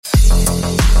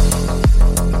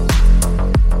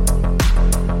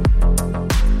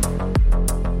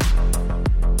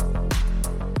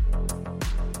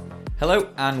Hello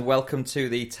and welcome to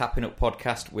the Tapping Up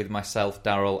podcast with myself,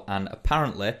 Daryl, and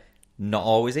apparently not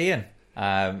always Ian.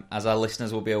 As our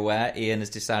listeners will be aware, Ian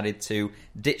has decided to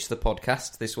ditch the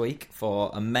podcast this week for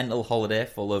a mental holiday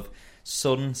full of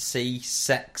sun, sea,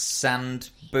 sex, sand,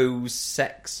 booze,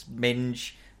 sex,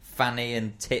 minge, fanny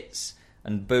and tits,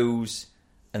 and booze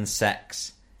and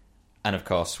sex, and of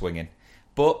course swinging.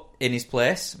 But in his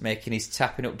place, making his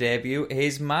Tapping Up debut,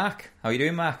 here's Mark. How are you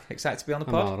doing, Mark? Excited to be on the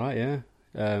pod? I'm alright, yeah.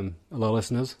 Hello,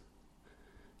 listeners.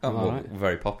 Right.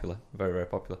 Very popular. Very, very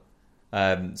popular.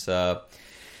 So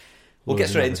we'll get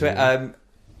straight into it.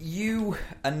 You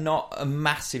are not a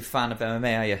massive fan of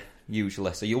MMA, are you,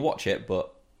 usually? So you'll watch it,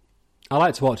 but... I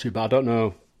like to watch it, but I don't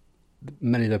know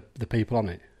many of the people on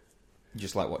it. You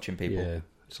just like watching people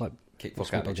it's like kick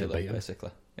fuck out each other,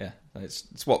 basically. Yeah,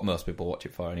 it's what most people watch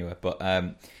it for anyway. But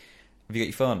have you got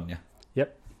your phone on you?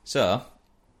 Yep. So,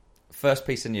 first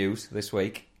piece of news this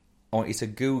week, I want you to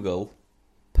Google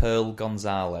Pearl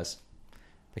Gonzalez,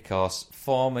 because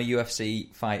former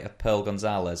UFC fighter Pearl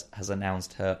Gonzalez has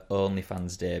announced her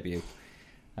OnlyFans debut.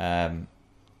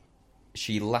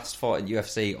 She last fought in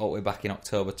UFC all the way back in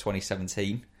October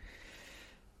 2017.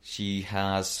 She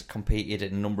has competed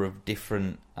in a number of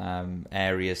different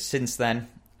areas since then,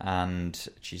 and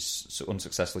she's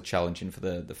unsuccessfully challenging for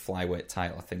the flyweight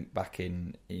title, I think, back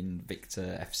in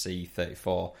Victor FC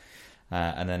 34.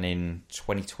 And then in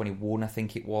 2021, I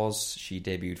think it was, she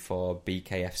debuted for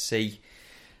BKFC.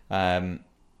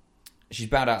 She's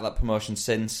bowed out of that promotion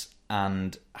since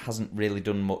and hasn't really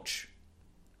done much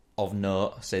of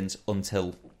note since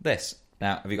until this.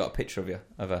 Now, have you got a picture of her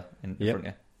in front of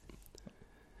you?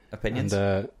 Opinions?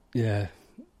 And, yeah.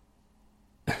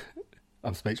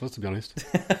 I'm speechless, to be honest.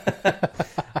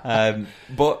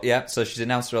 But, yeah, so she's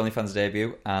announced her OnlyFans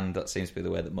debut, and that seems to be the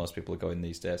way that most people are going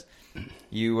these days.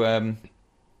 You akin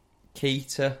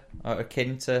to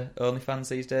OnlyFans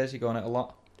these days? You go on it a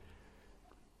lot?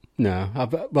 No.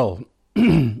 I'd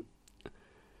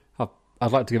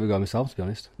like to give it a go myself, to be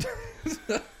honest.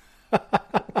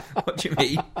 What do you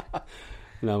mean?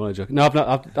 No, I'm only joking. No,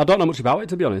 I don't know much about it,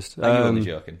 to be honest. Are you only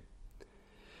joking?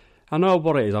 I know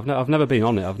what it is. I've never been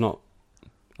on it. I've not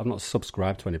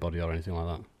subscribed to anybody or anything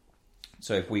like that.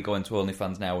 So if we go into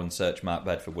OnlyFans now and search Mark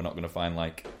Bedford, we're not going to find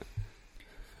like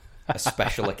a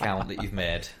special account that you've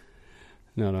made.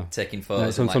 No. Taking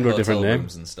photos of like under a hotel different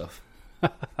rooms and stuff.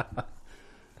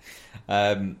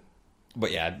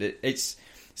 But yeah, it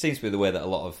seems to be the way that a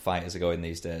lot of fighters are going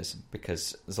these days,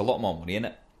 because there's a lot more money in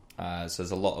it. So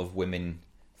there's a lot of women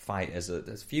fighters.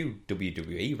 There's a few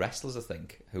WWE wrestlers, I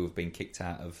think, who have been kicked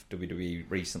out of WWE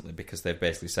recently because they've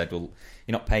basically said, well,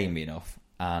 you're not paying me enough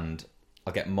and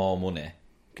I'll get more money.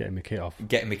 Getting my kit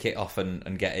off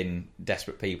and getting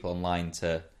desperate people online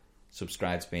to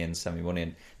subscribe to me and send me money.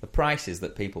 And the prices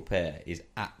that people pay is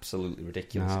absolutely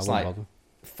ridiculous. It's like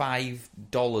 $5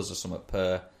 or something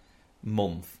per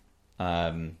month.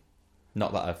 Not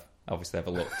that I've obviously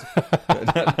ever looked.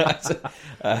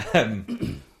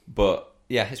 But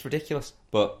yeah, it's ridiculous.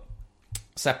 But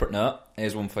separate note,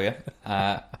 here's one for you.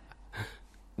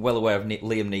 Well aware of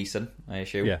Liam Neeson, I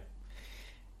assume. Yeah.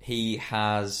 He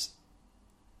has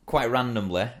quite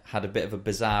randomly had a bit of a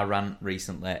bizarre rant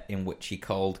recently in which he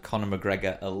called Conor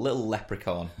McGregor a little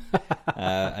leprechaun.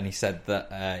 And he said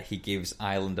that he gives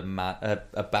Ireland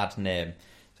a bad name.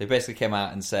 So he basically came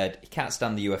out and said he can't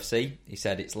stand the UFC. He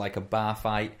said it's like a bar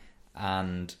fight,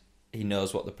 and he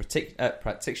knows what the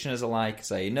practitioners are like.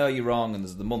 Say, no, you're wrong, and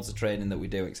there's the months of training that we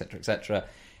do, etc., etc.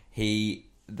 He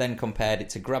then compared it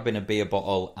to grabbing a beer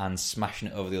bottle and smashing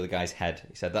it over the other guy's head.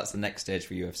 He said that's the next stage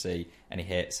for UFC, and he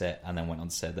hates it, and then went on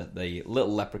to say that the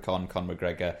little leprechaun, Conor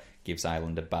McGregor, gives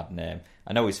Ireland a bad name.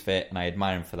 I know he's fit, and I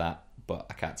admire him for that, but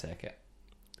I can't take it.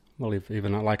 Well,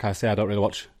 even like I say, I don't really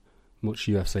watch much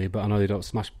UFC, but I know they don't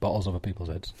smash bottles over people's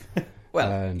heads.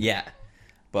 Well, yeah.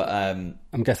 But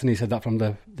I'm guessing he said that from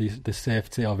the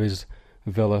safety of his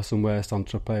villa somewhere,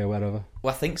 Saint-Tropez or wherever.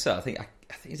 Well, I think so. I think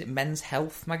is it Men's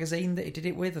Health magazine that he did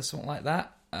it with or something like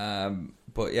that.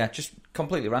 But yeah, just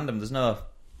completely random. There's no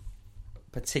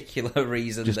particular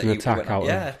reason just that an he attack went out.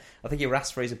 Yeah, I think he was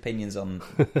asked for his opinions on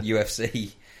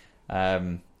UFC,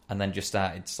 and then just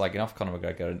started slagging off Conor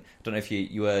McGregor. And I don't know if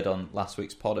you heard on last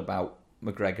week's pod about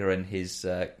McGregor and his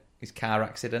car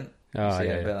accident. Oh,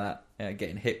 yeah. About that,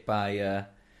 getting hit by a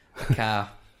car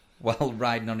while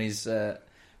riding on his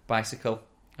bicycle,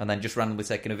 and then just randomly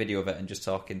taking a video of it and just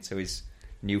talking to his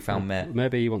newfound mate.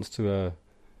 Maybe he wants to.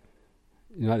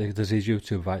 There's these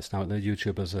YouTube fights now. The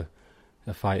YouTubers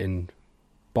are fighting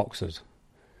boxers.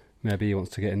 Maybe he wants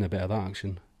to get in a bit of that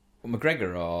action. Well,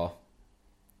 McGregor or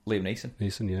Liam Neeson?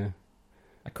 Neeson, yeah.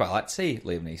 I'd quite like to see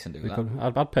Liam Neeson do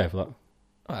that. I'd pay for that.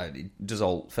 Well, he does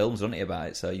all films, doesn't he, about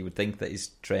it? So you would think that he's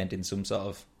trained in some sort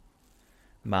of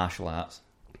martial arts.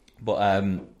 But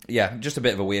yeah, just a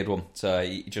bit of a weird one. So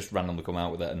he just randomly come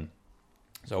out with it, and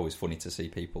it's always funny to see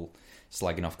people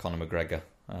slagging off Conor McGregor,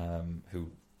 who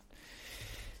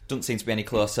doesn't seem to be any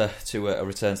closer to a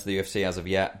return to the UFC as of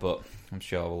yet. But I'm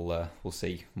sure we'll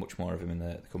see much more of him in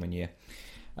the coming year.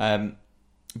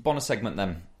 Bonus segment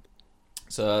then.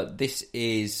 So this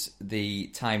is the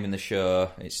time in the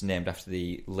show. It's named after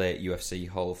the late UFC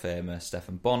Hall of Famer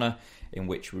Stephen Bonner, in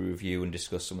which we review and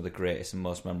discuss some of the greatest and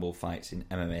most memorable fights in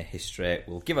MMA history.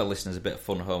 We'll give our listeners a bit of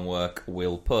fun homework.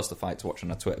 We'll post the fight to watch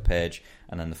on our Twitter page,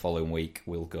 and then the following week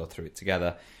we'll go through it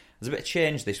together. There's a bit of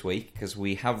change this week because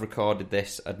we have recorded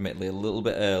this, admittedly, a little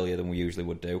bit earlier than we usually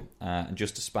would do. And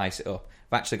just to spice it up,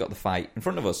 I've actually got the fight in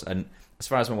front of us. And as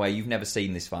far as I'm aware, you've never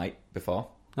seen this fight before.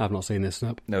 I've not seen this,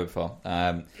 nope. No, before.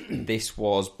 This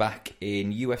was back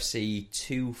in UFC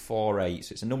 248,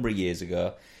 so it's a number of years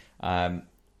ago.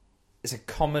 It's a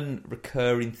common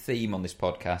recurring theme on this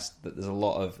podcast that there's a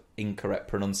lot of incorrect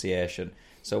pronunciation.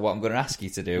 So what I'm going to ask you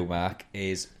to do, Mark,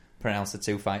 is pronounce the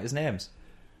two fighters' names.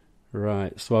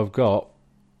 Right, so I've got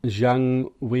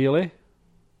Zhang Weili.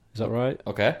 Is that right?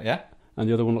 Okay, yeah. And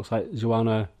the other one looks like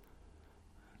Joanna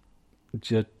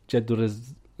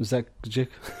Jedrzejczyk.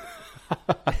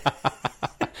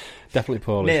 Definitely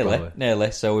Polish.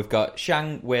 Nearly. So we've got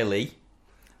Zhang Weili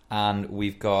and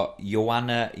we've got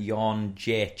Joanna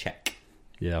Jędrzejczyk.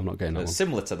 Yeah, I'm not getting that one.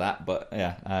 Similar to that, but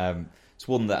yeah. It's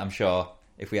one that I'm sure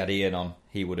if we had Ian on,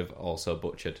 he would have also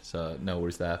butchered. So no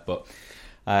worries there. But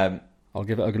I'll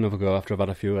give it another go after I've had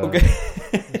a few a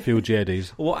few JDs.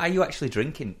 What are you actually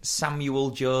drinking? Samuel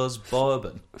Joe's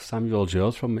Bourbon? Samuel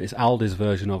Joe's it's Aldi's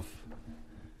version of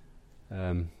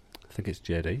I think it's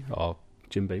JD or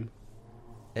Jim Beam.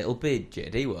 It'll be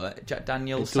JD, won't it? Jack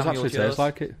Daniels, it does Samuel actually Joe's. Taste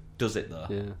like it. Does it though?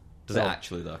 Yeah. Does it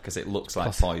actually though? Because it looks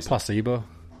like poison. Placebo.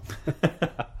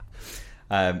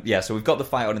 Yeah, so we've got the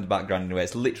fight on in the background anyway.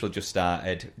 It's literally just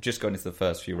started, just going into the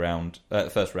first round,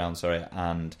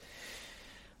 and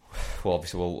well,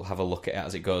 obviously we'll have a look at it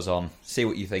as it goes on, see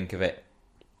what you think of it,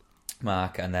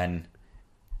 Mark, and then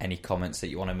any comments that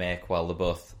you want to make while they're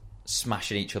both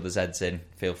smashing each other's heads in,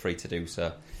 feel free to do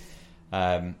so.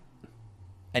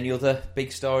 Any other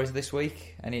big stories this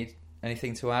week?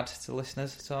 Anything to add to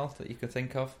listeners at all that you can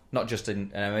think of? Not just in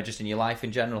your life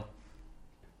in general.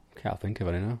 Can't think of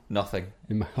any now. Nothing.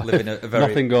 Living a very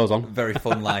nothing goes on. Very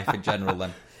fun life in general.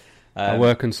 Then I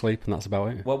work and sleep, and that's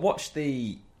about it. Well, watch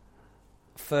the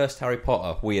first Harry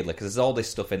Potter. Weirdly, because there's all this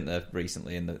stuff in there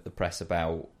recently in the press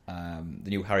about the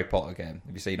new Harry Potter game.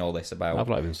 Have you seen all this about? I've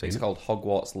not even seen it. It's called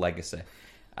Hogwarts Legacy,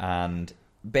 and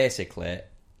basically,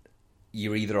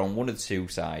 you're either on one of the two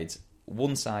sides.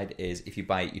 One side is if you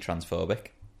buy it, you're transphobic,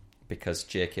 because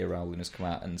J.K. Rowling has come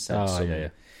out and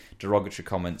said derogatory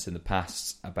comments in the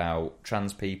past about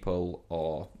trans people,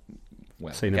 or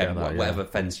whatever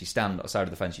fence you stand, or side of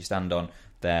the fence you stand on.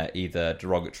 They're either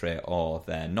derogatory or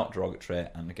they're not derogatory.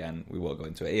 And again, we won't go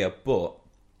into it here. But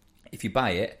if you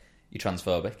buy it, you're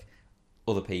transphobic.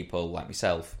 Other people, like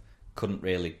myself, couldn't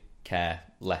really care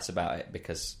less about it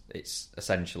because it's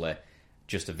essentially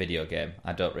just a video game.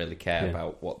 I don't really care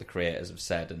about what the creators have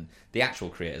said, and the actual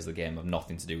creators of the game have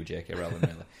nothing to do with J.K. Rowling,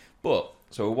 really. But,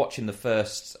 so we're watching the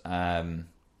first,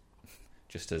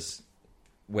 just as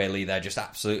Weili there, just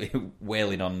absolutely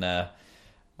wailing on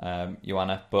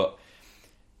Joanna. But,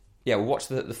 yeah, we watched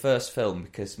the first film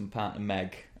because my partner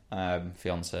Meg,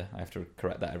 fiance, I have to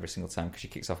correct that every single time because she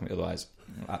kicks off at me otherwise,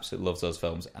 absolutely loves those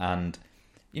films. And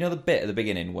you know the bit at the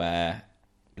beginning where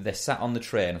they're sat on the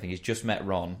train, I think he's just met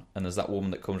Ron, and there's that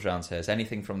woman that comes around and says,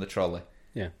 anything from the trolley?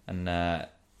 Yeah. And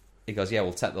he goes, yeah,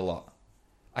 we'll take the lot.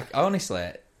 I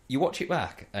honestly, you watch it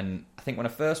back, and I think when I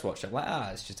first watched it, I'm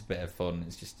like, it's just a bit of fun,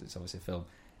 it's obviously a film.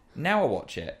 Now I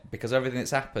watch it, because of everything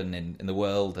that's happened in the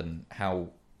world, and how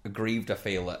aggrieved I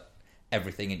feel at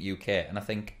everything in UK, and I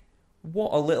think,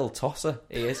 what a little tosser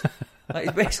he is. Like,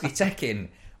 he's basically taking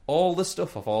all the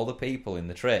stuff off all the people in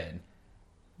the train,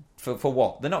 for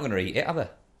what? They're not going to eat it, are they?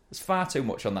 There's far too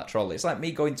much on that trolley. It's like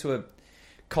me going to a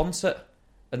concert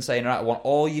and saying, right, I want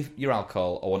all your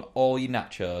alcohol, I want all your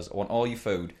nachos, I want all your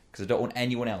food, because I don't want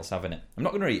anyone else having it. I'm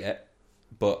not going to eat it,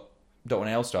 but I don't want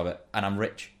anyone else to have it, and I'm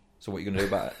rich, so what are you going to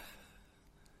do about it?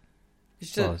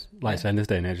 It's just, like I say, in this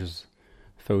day and age, there's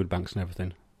food banks and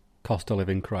everything. Cost of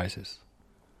living crisis.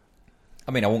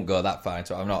 I mean, I won't go that far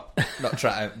into it. I'm not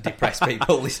trying to depress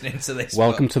people listening to this.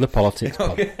 Welcome to the politics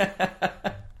pod.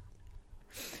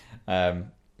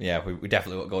 Yeah, we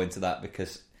definitely won't go into that,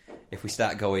 because if we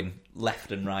start going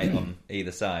left and right on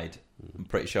either side, I'm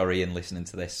pretty sure Ian listening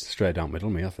to this... Straight down middle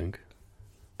me, I think.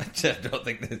 I don't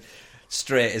think there's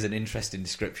Straight is an interesting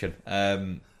description.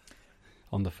 On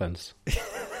the fence.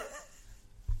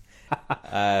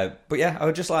 But yeah, I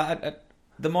would just like...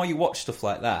 the more you watch stuff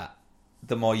like that,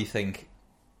 the more you think,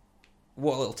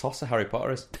 what a little tosser Harry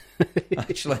Potter is.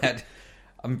 Actually,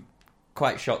 I'm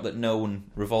quite shocked that no one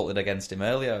revolted against him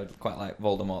earlier. I'd quite like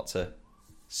Voldemort to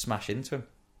smash into him.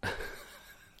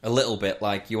 A little bit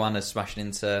like Joanna smashing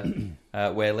into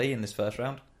Wei Li in this first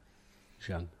round.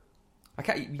 Jean.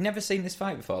 You've never seen this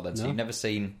fight before then, so you've never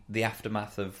seen the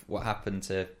aftermath of what happened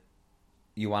to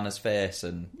Joanna's face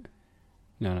and...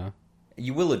 No.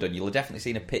 You will have done. You'll have definitely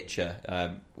seen a picture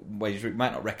where you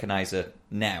might not recognise her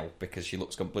now because she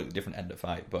looks completely different end of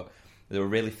fight, but there was a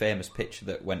really famous picture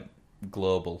that went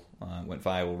global, went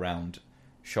viral round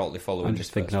shortly following. I'm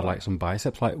just thinking of like some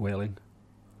biceps like wailing.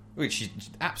 Which she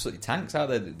absolutely tanks out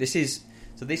there.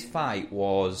 This fight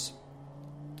was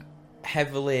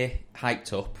heavily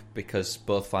hyped up because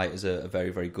both fighters are very,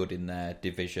 very good in their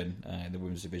division, the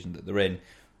women's division that they're in.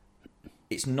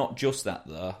 It's not just that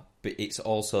though, but it's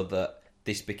also that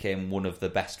this became one of the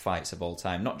best fights of all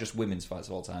time. Not just women's fights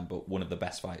of all time, but one of the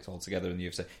best fights altogether in the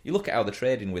UFC. You look at how they're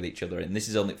trading with each other, and this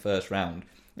is only the first round.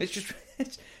 It's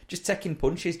just taking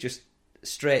punches, just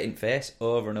straight in face,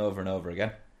 over and over and over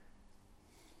again.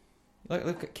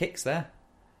 Look at kicks there.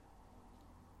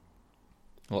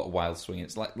 A lot of wild swinging.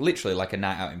 It's like literally like a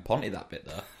night out in Ponty, that bit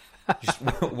though. Just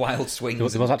wild swings.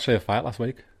 There was actually a fight last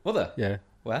week. Was there? Yeah.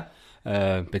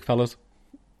 Where? Big fellas.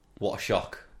 What a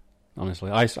shock.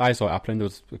 Honestly, I saw it happening. There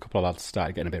was a couple of lads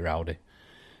started getting a bit rowdy,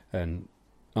 and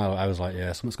I was like,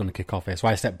 "Yeah, something's going to kick off here." So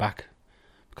I stepped back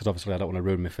because obviously I don't want to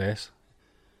ruin my face.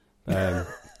 But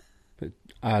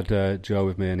I had Joe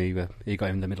with me, and he got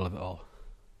in the middle of it all.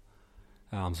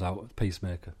 Arms out,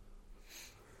 peacemaker.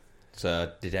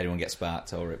 So, did anyone get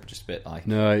sparked, or it just a bit like?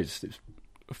 No, it's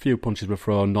a few punches were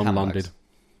thrown, none landed, Handbags.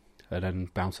 and then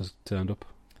bouncers turned up.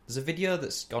 There's a video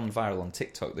that's gone viral on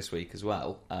TikTok this week as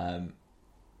well.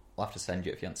 I'll have to send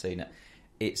you if you haven't seen it.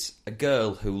 It's a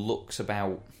girl who looks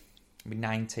about maybe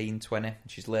 19, 20.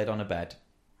 She's laid on a bed.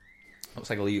 Looks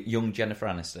like a young Jennifer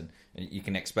Aniston. And you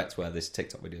can expect where this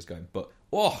TikTok video is going. But,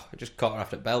 I just caught her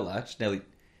after the bell there.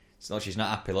 She's not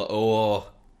happy. Like,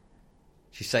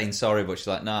 she's saying sorry, but she's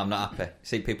like, no, I'm not happy.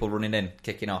 See people running in,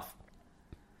 kicking off.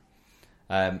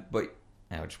 But,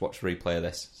 I'll just watch the replay of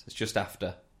this. It's just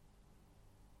after.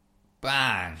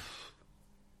 Bang!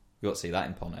 You won't see that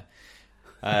in Ponty.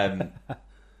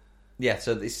 Yeah,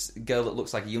 so this girl that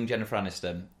looks like a young Jennifer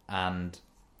Aniston, and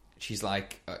she's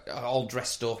like all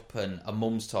dressed up, and her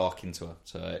mum's talking to her.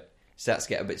 So it starts to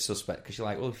get a bit suspect because she's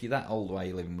like, well, if you're that old, why are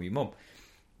you living with your mum?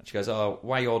 And she goes, oh,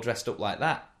 why are you all dressed up like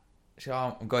that? She goes,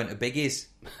 oh, I'm going to Biggie's.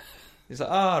 He's like,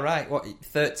 oh, right, what,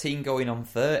 13 going on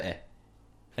 30? And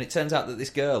it turns out that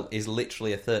this girl is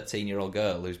literally a 13-year-old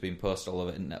girl who's been posted all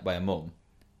over the internet by her mum,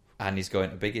 and is going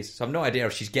to Biggie's. So I've no idea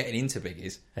if she's getting into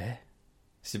Biggie's.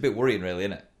 It's a bit worrying, really,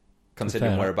 isn't it?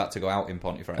 Considering we're about to go out in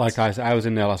Pontefract. Like I was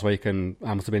in there last week, and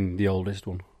I must have been the oldest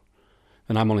one,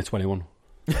 and I'm only 21.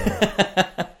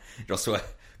 You're also a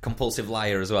compulsive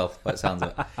liar as well, by the sounds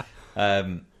of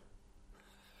it.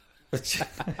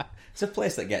 It's a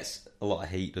place that gets a lot of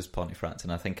heat, does Pontefract,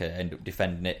 and I think I end up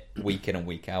defending it week in and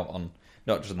week out on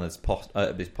not just on this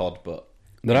pod, but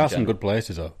there are some good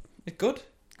places though. It's good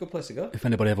place to go. If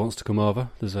anybody ever wants to come over,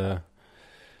 there's a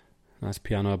nice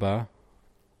piano bar.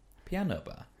 Piano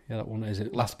bar? Yeah, that one. Is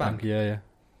it Last Bank? Yeah.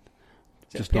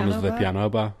 Is just known as the piano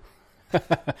bar.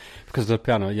 Because the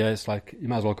piano, it's like, you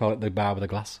might as well call it the bar with a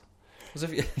glass.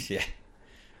 Yeah.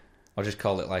 I'll just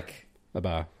call it like... A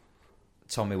bar.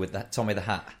 Tommy the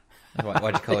Hat.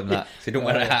 Why'd you call him that? So he don't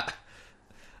wear a hat.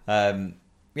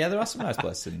 Yeah, there are some nice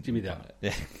places in Jimmy the Hat.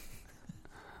 Yeah.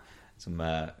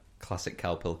 Some classic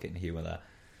Cal Pilkington humour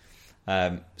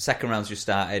there. Second round's just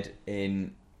started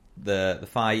in the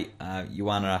fight.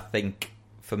 Joanna, I think,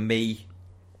 for me,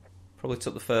 probably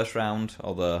took the first round,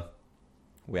 although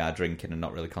we are drinking and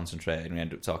not really concentrating. We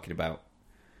end up talking about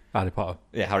Harry Potter.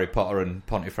 Yeah, Harry Potter and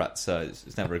Pontefract, so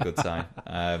it's never a good sign.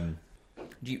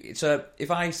 So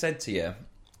if I said to you,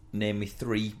 name me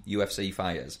 3 UFC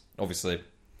fighters, obviously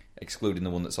excluding the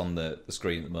one that's on the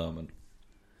screen at the moment.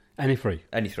 Any 3?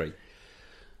 Any 3.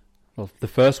 Well, the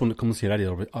first one that comes to your head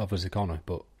is obviously Conor,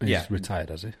 but he's retired,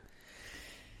 has he?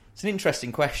 It's an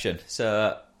interesting question.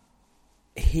 So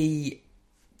he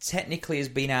technically has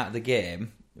been out of the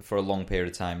game for a long period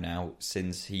of time now,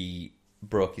 since he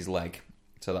broke his leg.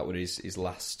 So that was his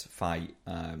last fight.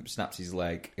 Snapped his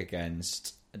leg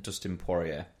against Dustin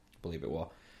Poirier, I believe it was.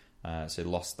 So he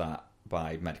lost that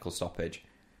by medical stoppage.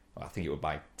 Well, I think it was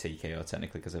by TKO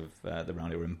technically because of the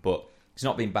round he were in. But he's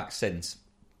not been back since.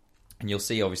 And you'll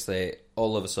see, obviously,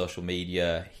 all over social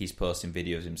media, he's posting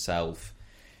videos himself.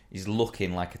 He's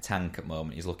looking like a tank at the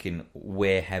moment. He's looking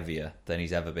way heavier than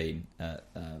he's ever been at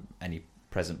any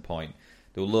present point.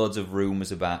 There were loads of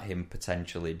rumours about him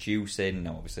potentially juicing.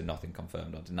 Now, obviously, nothing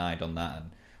confirmed or denied on that,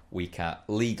 and we can't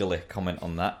legally comment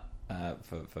on that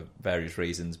for various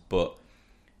reasons. But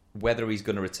whether he's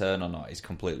going to return or not is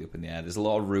completely up in the air. There's a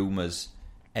lot of rumours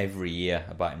every year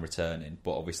about him returning,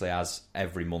 but obviously as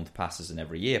every month passes and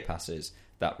every year passes,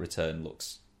 that return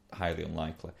looks highly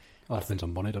unlikely. Oh, that depends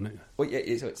on money, doesn't it? Well, yeah,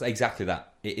 it's exactly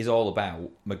that. It is all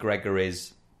about McGregor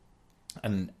is,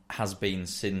 and has been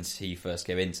since he first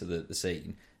came into the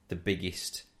scene, the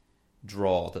biggest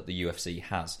draw that the UFC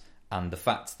has. And the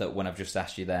fact that when I've just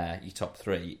asked you there, your top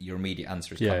three, your immediate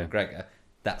answer is Conor McGregor,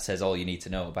 that says all you need to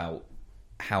know about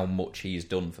how much he's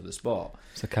done for the sport.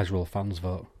 It's a casual fans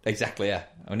vote. Exactly, yeah.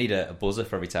 I need a buzzer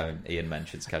for every time Ian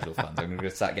mentions casual fans. I'm going to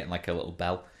start getting like a little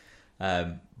bell.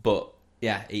 But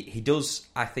yeah, he does.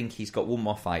 I think he's got one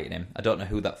more fight in him. I don't know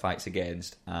who that fight's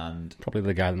against. And probably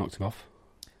the guy that knocked him off.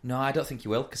 No, I don't think he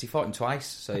will, because he fought him twice.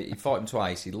 So he fought him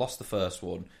twice. He lost the first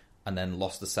one and then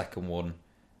lost the second one.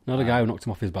 No, the guy who knocked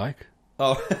him off his bike.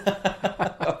 Oh,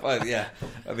 well, yeah.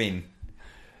 I mean,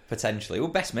 potentially. Well,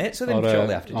 best mates with him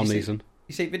shortly after.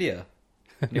 You see video?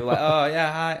 And you were like, oh,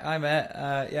 yeah, hi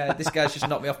mate. Yeah, this guy's just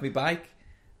knocked me off my bike.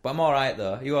 But I'm all right,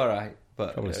 though. Are you all right?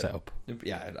 But probably set up.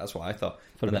 Yeah, that's what I thought.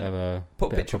 For a bit of a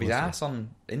put a picture of his ass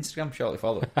on Instagram shortly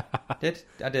followed. I did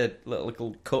a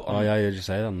little cut on. Oh, yeah, you just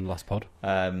said on the last pod.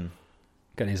 Getting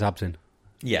his abs in.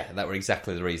 Yeah, that were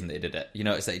exactly the reason that he did it. You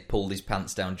notice that he pulled his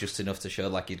pants down just enough to show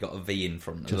like he'd got a V in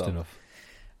front. Just enough.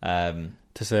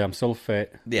 To say I'm still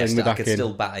fit. Yeah, I could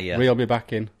still batter you. Reel me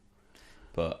back in.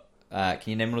 But can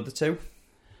you name another two?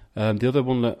 The other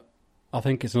one that I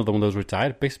think it's another one that was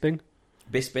retired, Bisping.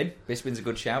 Bisping's a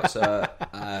good shout. So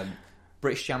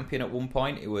British champion at one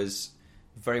point. He was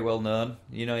very well known.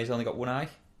 You know, he's only got one eye.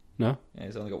 No, yeah,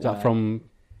 he's only got Is one that eye.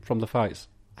 from the fights?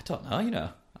 I don't know. You know,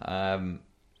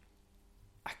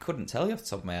 I couldn't tell you off the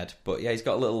top of my head. But yeah, he's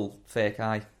got a little fake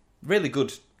eye. Really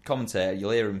good commentator.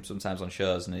 You'll hear him sometimes on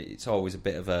shows, and it's always a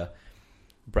bit of a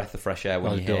breath of fresh air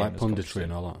when you hear him. Like punditry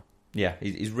and all that. Yeah,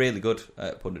 he's really good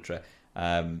at punditry.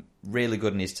 Really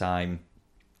good in his time.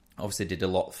 Obviously did a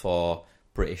lot for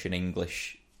British and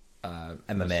English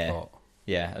MMA. Sport.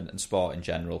 Yeah, and sport in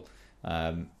general.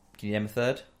 Can you name a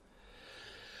third?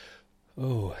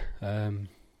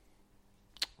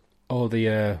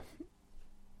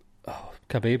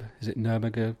 Khabib. Is it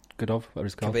Nurmagomedov? What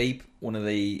is it called? Khabib, one of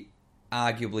the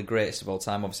arguably greatest of all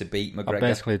time. Obviously beat McGregor. I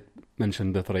basically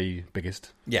mentioned the three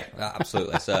biggest. Yeah,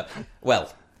 absolutely. So,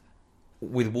 well,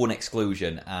 with one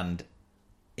exclusion, and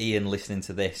Ian listening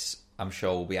to this, I'm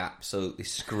sure will be absolutely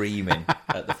screaming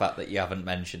at the fact that you haven't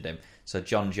mentioned him. So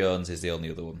John Jones is the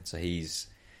only other one. So he's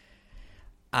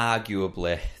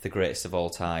arguably the greatest of all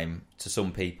time. To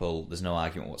some people, there's no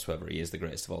argument whatsoever. He is the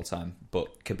greatest of all time.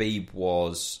 But Khabib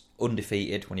was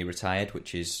undefeated when he retired,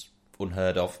 which is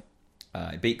unheard of.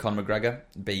 He beat Conor McGregor,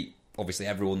 beat obviously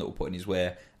everyone that were put in his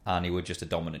way, and he was just a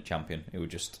dominant champion.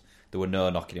 There were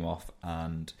no knocking him off,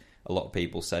 and a lot of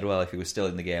people said, well, if he was still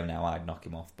in the game now, I'd knock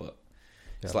him off. But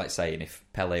it's like saying if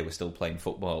Pele was still playing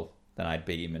football, then I'd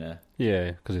beat him in a...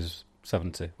 Yeah, because he's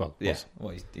 70. Well, yeah,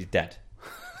 well, he's dead.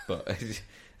 But,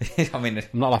 I mean...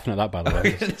 I'm not laughing at that, by the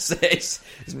way.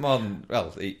 It's more than...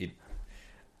 Well,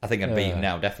 I think I'd beat him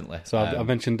now, definitely. So I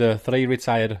mentioned three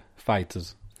retired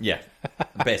fighters. Yeah,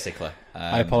 basically.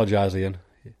 I apologise, Ian.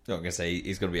 I'm going to say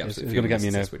he's going to be absolutely... He's going to get me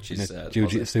in a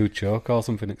jiu-jitsu choke or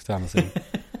something next time I see him.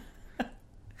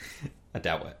 I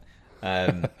doubt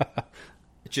it.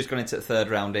 Just gone into the third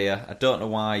round here. I don't know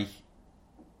why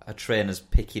a trainer's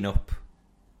picking up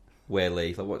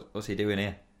Weili. Like, what's he doing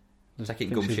here?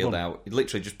 Taking gum shield out. He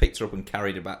literally just picked her up and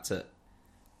carried her back to...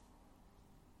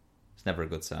 It's never a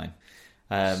good sign.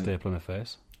 Staple in her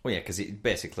face. Well, yeah, because it's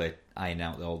basically ironing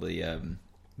out all the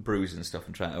bruises and stuff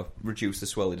and trying to reduce the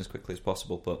swelling as quickly as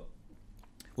possible. But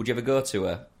would you ever go to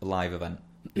a live event?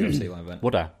 UFC live event?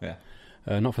 Would I? Yeah.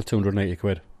 Not for 280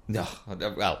 quid. No,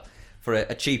 well, for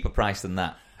a cheaper price than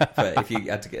that. If you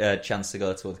had a chance to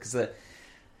go to one. Because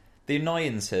the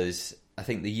annoyance is, I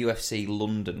think the UFC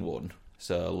London one,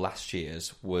 so last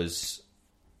year's, was,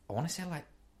 I want to say like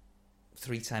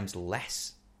 3 times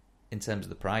less in terms of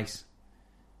the price.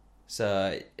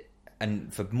 So,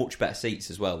 and for much better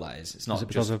seats as well, that is. It's not is it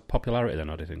because of popularity then,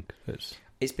 or do you think?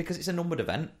 It's because it's a numbered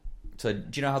event. So,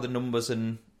 do you know how the numbers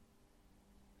and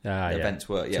events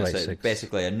work? Yeah, so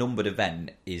basically a numbered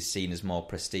event is seen as more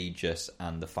prestigious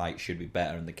and the fight should be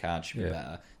better and the card should be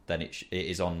better than it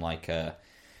is on like a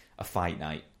fight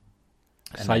night.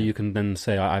 So you can then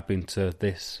say, I've been to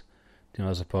this You know,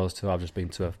 as opposed to I've just been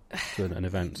to an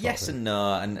event. Yes and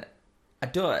no, and I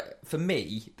don't. For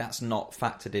me, that's not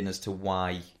factored in as to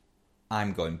why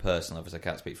I'm going personally. Obviously, I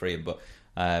can't speak for Ian, but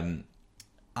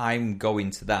I'm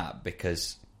going to that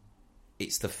because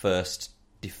it's the first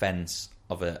defence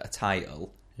of a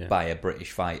title by a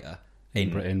British fighter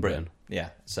in Britain. Yeah,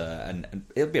 so and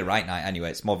it'll be a right night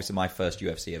anyway. It's obviously my first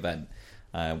UFC event.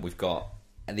 We've got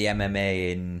the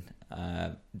MMA in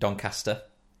Doncaster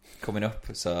coming up.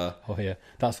 So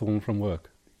that's the one from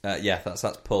work.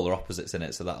 That's polar opposites in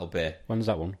it. So that'll be when's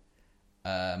that one?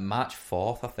 March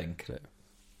 4th, I think.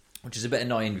 Which is a bit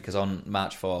annoying because on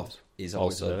March 4th is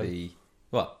also the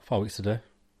what? 4 weeks today.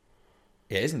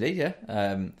 It is indeed,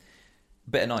 yeah.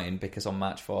 Bit annoying because on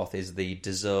March 4th is the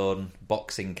DAZN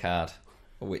boxing card,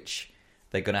 which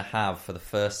they're going to have for the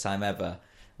first time ever.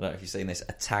 I don't know if you've seen this,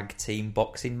 a tag team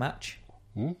boxing match.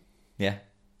 Yeah.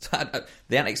 So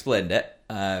they haven't explained it,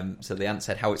 so they haven't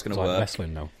said how it's going to work. Like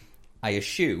wrestling now. I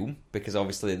assume, because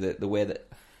obviously the way that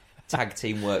tag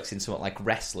team works in something like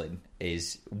wrestling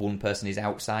is one person is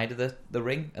outside of the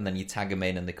ring, and then you tag them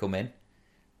in and they come in,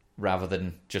 rather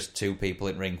than just two people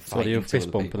in ring fighting. So you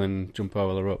fist bump and then jump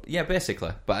over the rope? Yeah,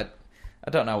 basically. But I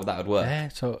don't know how that would work. Yeah,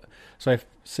 so if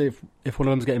one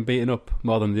of them's getting beaten up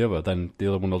more than the other, then the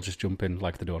other one will just jump in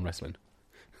like they do on wrestling.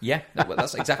 Yeah,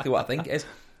 that's exactly what I think it is.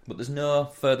 But there's no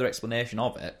further explanation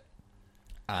of it.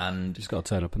 And just got to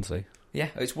turn up and see. Yeah,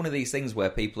 it's one of these things where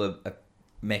people are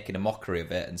making a mockery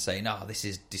of it and saying, "Oh, this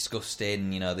is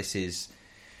disgusting. You know, this is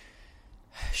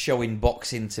showing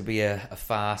boxing to be a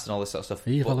farce and all this sort of stuff."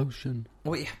 Evolution.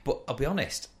 But I'll be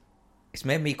honest, it's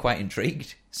made me quite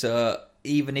intrigued. So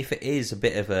even if it is a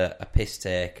bit of a piss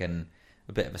take and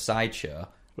a bit of a sideshow,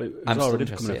 it's already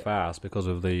becoming a farce because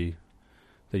of the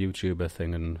YouTuber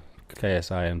thing and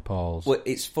KSI and Paul's. Well,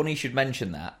 it's funny you should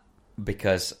mention that,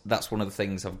 because that's one of the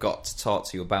things I've got to talk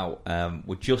to you about.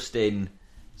 We're just in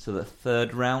the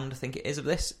third round, I think it is, of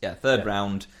this. Yeah, third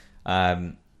round.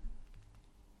 Have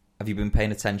you been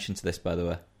paying attention to this, by the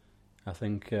way? I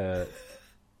think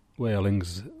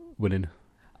Whaling's winning.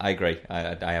 I agree.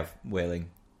 I have Whaley,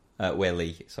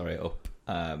 up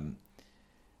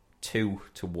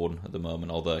 2-1 at the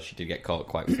moment, although she did get caught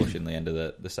quite flush in the end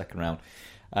of the second round.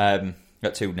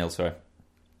 At 2-0, sorry.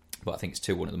 But I think it's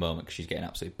 2-1 at the moment because she's getting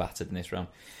absolutely battered in this round.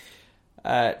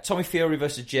 Tommy Fury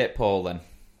versus Jake Paul, then.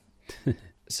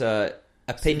 So,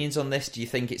 opinions on this? Do you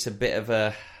think it's a bit of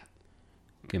a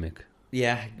gimmick?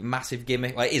 Yeah, massive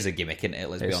gimmick. Well, it is a gimmick, isn't it?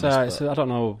 Let's be honest. I don't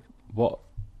know what.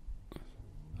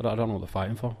 I don't know what they're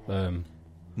fighting for.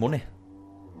 Money.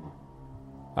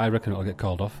 I reckon it'll get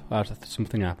called off.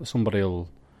 Something happen. Something will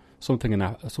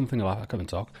happen. I can't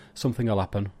talk. Something will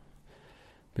happen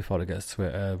before it gets to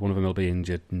it. One of them will be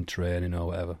injured in training or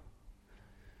whatever.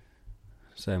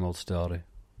 Same old story.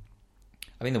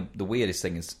 I mean, the weirdest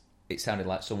thing is it sounded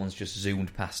like someone's just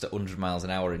zoomed past at 100 miles an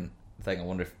hour in the thing. I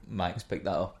wonder if Mike's picked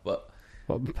that up. But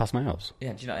what, past my house?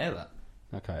 Yeah, did you not hear that?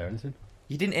 I can't hear anything.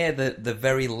 You didn't hear the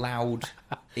very loud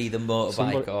either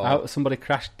motorbike or... Somebody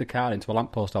crashed the car into a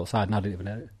lamppost outside and I didn't even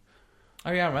hear it.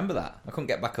 Oh yeah, I remember that. I couldn't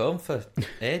get back home for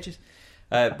ages.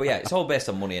 But yeah, it's all based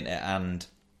on money, isn't it? And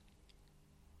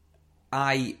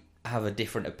I have a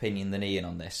different opinion than Ian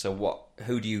on this. So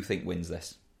who do you think wins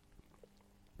this?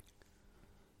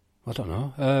 I don't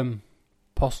know.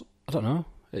 I don't know.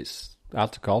 It's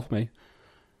hard to call for me.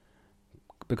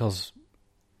 Because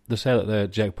they say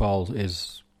that Jake Paul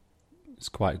is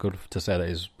quite good to say that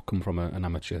he's come from an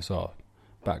amateur sort of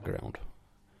background.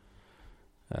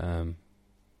 I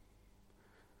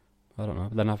don't know.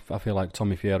 Then I feel like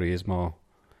Tommy Fury is more...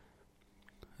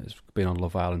 It's been on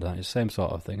Love Island. It's the same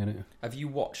sort of thing, isn't it? Have you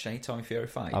watched any Tommy Fury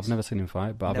fights? I've never seen him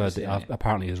fight, but I've heard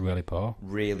apparently he's really poor.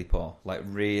 Really poor. Like,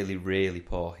 really, really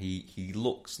poor. He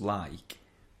looks like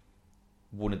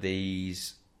one of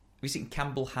these... Have you seen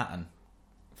Campbell Hatton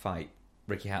fight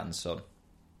Ricky Hatton's son?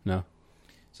 No.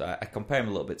 So I compare him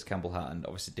a little bit to Campbell Hatton,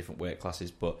 obviously different weight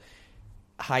classes, but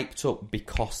hyped up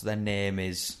because their name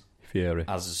is... Fury.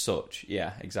 As such.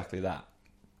 Yeah, exactly that.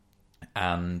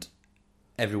 And...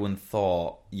 everyone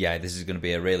thought, yeah, this is going to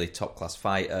be a really top-class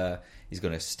fighter. He's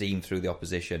going to steam through the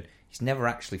opposition. He's never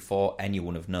actually fought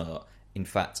anyone of note. In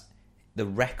fact, the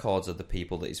records of the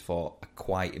people that he's fought are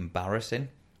quite embarrassing.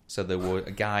 So there were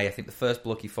a guy, I think the first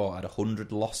bloke he fought had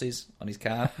 100 losses on his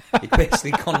card. He'd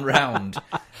basically gone round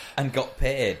and got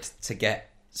paid to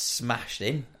get smashed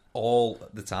in all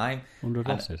the time. 100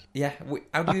 losses? Yeah.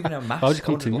 How do you even know maths? How do you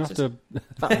continue after...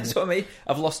 That's what I mean.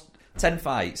 I've lost 10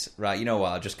 fights. Right, you know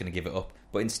what? I'm just going to give it up.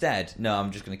 But instead, no,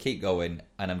 I'm just going to keep going,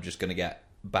 and I'm just going to get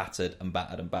battered and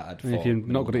battered and battered. If you're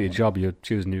not good at your job, you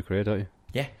choose a new career, don't you?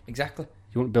 Yeah, exactly.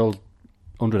 You won't build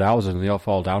 100 hours and they all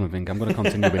fall down and think, I'm going to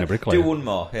continue being a bricklayer. Do one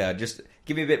more, yeah. Just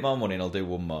give me a bit more money and I'll do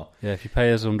one more. Yeah, if you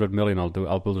pay us 100 million, I'll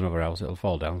build another house. It'll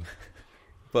fall down.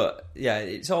 But, yeah,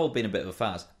 it's all been a bit of a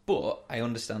farce. But I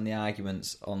understand the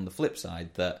arguments on the flip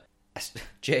side that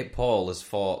Jake Paul has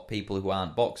fought people who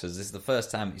aren't boxers. This is the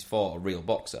first time he's fought a real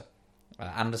boxer.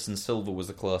 Anderson Silva was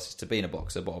the closest to being a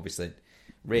boxer, but obviously,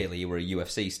 really, you were a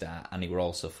UFC star and you were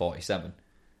also 47.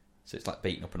 So it's like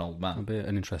beating up an old man. It'll be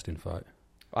an interesting fight.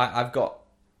 I've got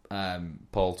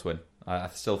Paul to win. I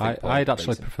still think Paul I'd actually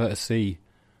beats him. prefer to see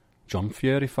John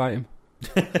Fury fight him.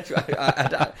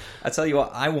 I tell you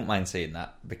what, I wouldn't mind seeing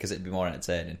that because it'd be more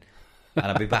entertaining. And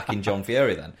I'd be backing John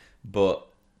Fury then. But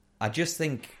I just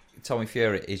think Tommy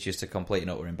Fury is just a complete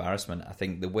and utter embarrassment. I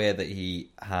think the way that he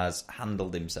has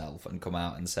handled himself and come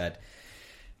out and said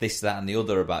this, that and the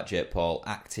other about Jake Paul,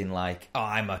 acting like, oh,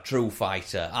 I'm a true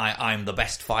fighter, I'm the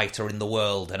best fighter in the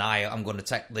world and I'm going to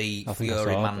take the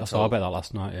Fury mantle. I saw about that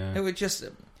last night, yeah. It was just,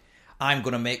 I'm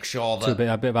going to make sure that... a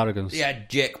bit of arrogance. Yeah,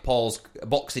 Jake Paul's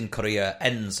boxing career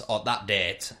ends on that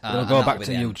date. We'll go back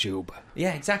to YouTube.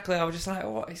 Yeah, exactly. I was just like,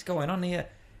 what is going on here?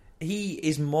 He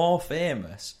is more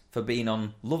famous for being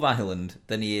on Love Island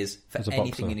than he is for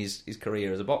anything in his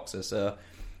career as a boxer. So,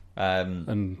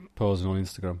 and posing on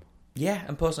Instagram. Yeah,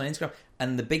 and posting on Instagram.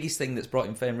 And the biggest thing that's brought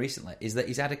him fame recently is that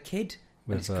he's had a kid.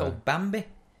 And it's called Bambi.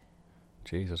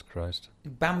 Jesus Christ.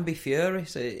 Bambi Fury.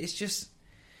 So it's just...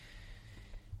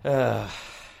 yeah,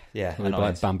 we'll be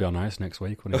like Bambi on Ice next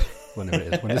week whenever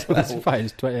it is. When this fight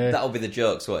is 20. That'll be the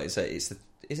joke. So is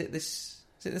it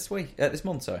this week? This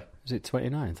month, sorry. Is it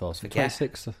 29th or something?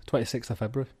 26th of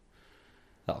February.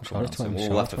 That'll come on.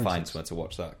 We'll have to find somewhere to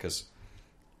watch that because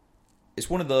it's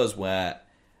one of those where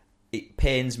it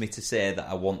pains me to say that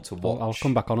I want to watch. I'll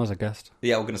come back on as a guest.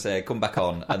 Yeah, we're going to say come back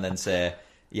on and then say,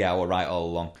 yeah, we're right all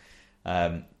along.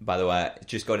 By the way,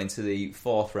 just got into the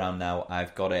fourth round now.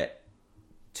 I've got it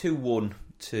 2-1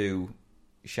 to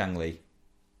Shangli.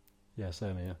 Yeah,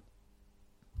 same here.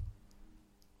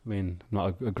 I mean, I'm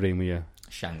not agreeing with you.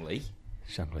 Shangli.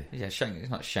 Yeah, it's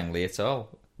not Shangli at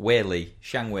all. Whaley.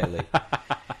 Shang Whaley.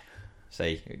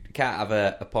 See, you can't have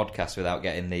a podcast without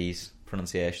getting these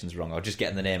pronunciations wrong or just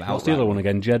getting the name out. What's the other one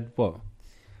again? Jed what?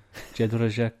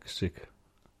 Jedrzejczyk.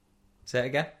 Say it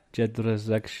again?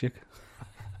 Jedrzejczyk.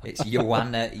 It's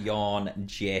Joanna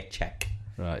Jędrzejczyk.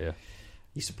 Right, yeah.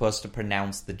 You're supposed to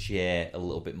pronounce the J a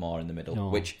little bit more in the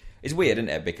middle, which is weird, isn't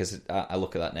it? Because I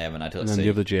look at that name and I don't see... And then the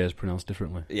other J is pronounced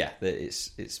differently. Yeah,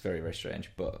 it's very, very strange.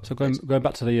 But so going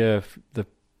back to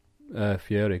the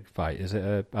Fury fight, is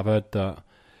it? I've heard that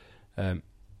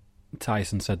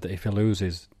Tyson said that if he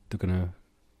loses, they're going to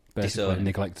basically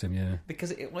neglect him. Yeah,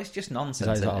 because it's just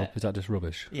nonsense. Is that just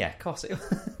rubbish? Yeah, of course.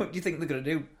 What do you think they're going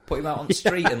to do? Put him out on the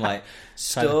street and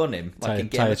stone him?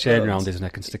 Tie a chain around his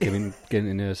neck and stick him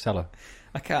in a cellar.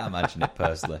 I can't imagine it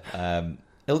personally.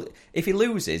 If he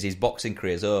loses, his boxing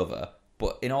career's over.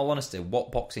 But in all honesty,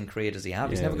 what boxing career does he have?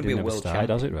 He's never going to be a world champion.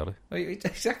 Does it really?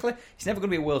 Exactly. He's never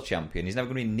going to be a world champion. He's never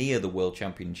going to be near the world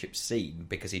championship scene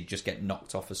because he'd just get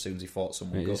knocked off as soon as he fought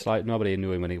someone good. It's like nobody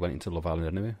knew him when he went into Love Island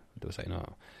anyway. They were saying,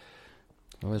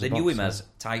 no. They knew him as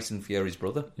Tyson Fury's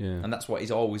brother. Yeah. And that's what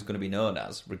he's always going to be known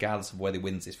as, regardless of whether he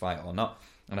wins this fight or not.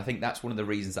 And I think that's one of the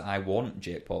reasons that I want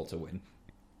Jake Paul to win.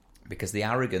 Because the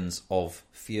arrogance of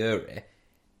Fury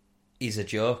is a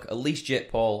joke. At least Jake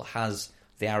Paul has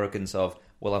the arrogance of,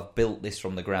 well, I've built this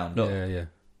from the ground up, and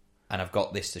I've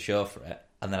got this to show for it.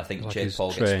 And then I think like Jake Paul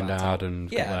gets trained hard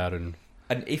and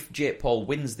and if Jake Paul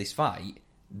wins this fight,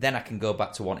 then I can go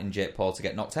back to wanting Jake Paul to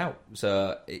get knocked out.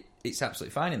 So it's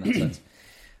absolutely fine in that sense.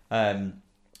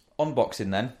 On boxing,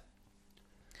 then,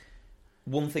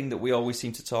 one thing that we always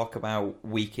seem to talk about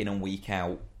week in and week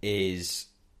out is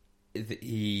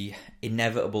the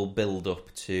inevitable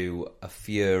build-up to a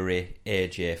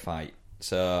Fury-AJ fight.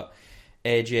 So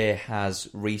AJ has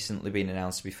recently been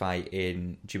announced to be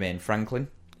fighting Jermaine Franklin,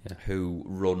 who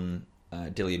run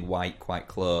Dillian White quite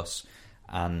close,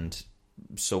 and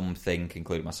some think,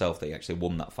 including myself, that he actually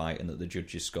won that fight and that the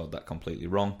judges scored that completely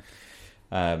wrong,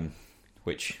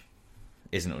 which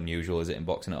isn't unusual, is it, in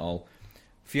boxing at all?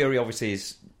 Fury obviously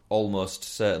is almost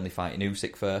certainly fighting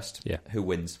Usyk first. Yeah. Who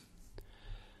wins?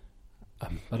 I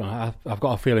don't know. I've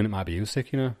got a feeling it might be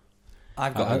Usyk, you know.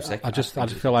 I've got Usyk. I just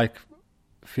feel like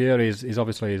Fury is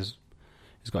obviously he's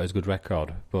got his good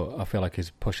record, but I feel like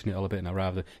he's pushing it a little bit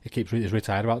now. He's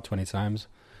retired about 20 times,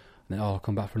 and then I'll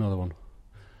come back for another one.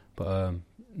 But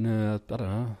no, I don't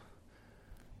know.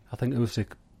 I think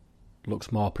Usyk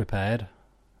looks more prepared,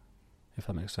 if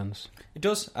that makes sense. It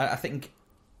does. I think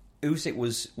Usyk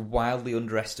was wildly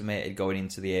underestimated going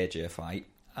into the AJ fight.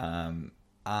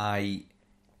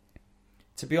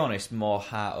 To be honest, more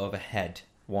heart over head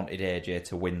wanted AJ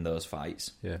to win those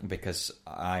fights because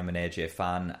I'm an AJ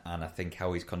fan, and I think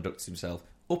how he's conducted himself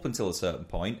up until a certain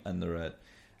point, and there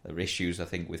are issues, I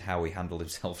think, with how he handled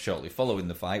himself shortly following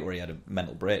the fight, where he had a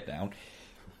mental breakdown.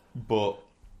 But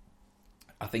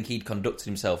I think he'd conducted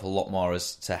himself a lot more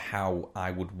as to how I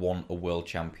would want a world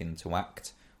champion to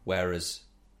act, whereas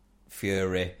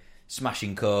Fury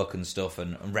smashing coke and stuff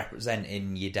and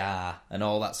representing Yadar and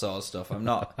all that sort of stuff, I'm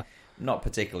not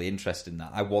particularly interested in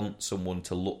that. I want someone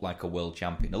to look like a world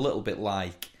champion, a little bit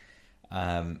like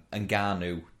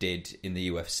Ngannou did in the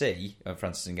UFC,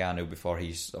 Francis Ngannou, before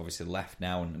he's obviously left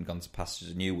now and gone to pastures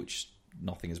anew, which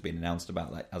nothing has been announced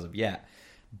about that as of yet.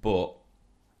 But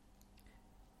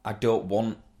I don't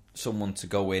want someone to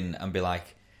go in and be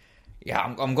like, yeah,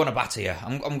 I'm going to batter you,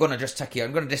 I'm going to just take you,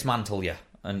 I'm going to dismantle you,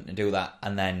 and do that,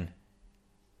 and then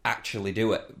actually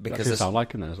do it, because that sound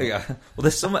like it as well. Yeah, well,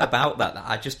 there's something about that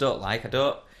I just don't like.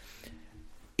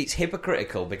 It's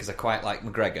hypocritical because I quite like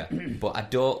McGregor, but I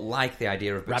don't like the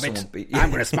idea of someone.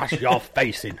 I'm going to smash your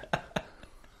face in.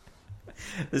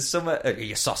 There's something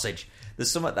your sausage. There's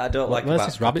something that I don't like. Where's about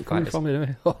this rabbit coming from?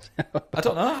 Anyway? I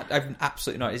don't know. I've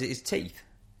absolutely not. Is it his teeth?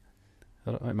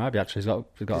 It might be actually.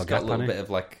 He's got a little bit of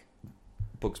like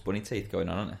Bugs Bunny teeth going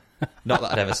on, hasn't it? Not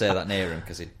that I'd ever say that near him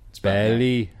because he'd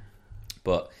belly.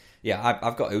 But yeah,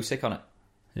 I've got Usyk on it.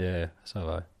 Yeah, so have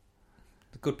I.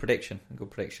 Good prediction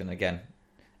again.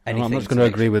 I'm not just going to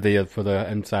agree with you for the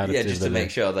entirety. Yeah, just to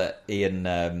make sure that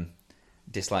Ian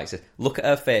dislikes it. Look at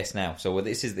her face now. So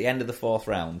this is the end of the 4th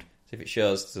round. So if it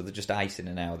shows, so they're just icing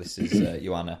her now. This is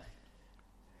Joanna.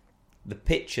 The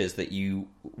pictures that you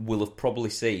will have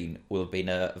probably seen will have been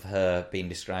of her being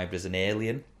described as an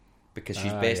alien, because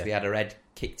she's basically had her head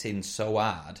kicked in so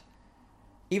hard.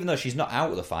 Even though she's not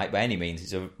out of the fight by any means,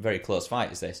 it's a very close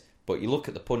fight, is this. But you look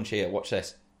at the punch here, watch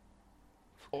this.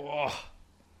 Oh.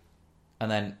 And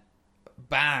then,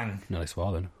 bang. Nearly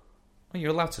swore then. Well,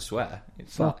 you're allowed to swear.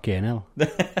 Fucking hell.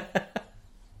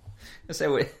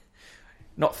 So we're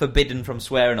not forbidden from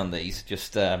swearing on these,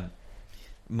 just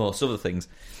most other things.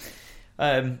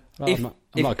 I'm not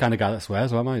the kind of guy that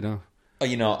swears, am I? No. Oh,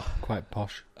 you're not? Quite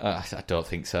posh. I don't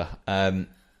think so.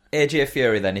 AJ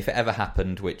Fury then, if it ever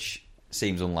happened, which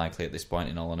seems unlikely at this point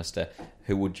in all honesty,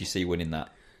 who would you see winning that?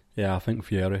 Yeah, I think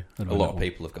Fury. A lot of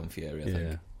people have gone Fury, I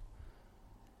think.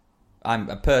 I'm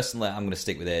going to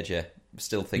stick with AJ.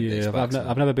 Still think this.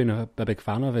 I've never been a big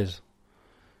fan of his.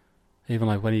 Even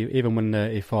like when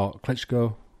he fought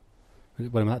Klitschko,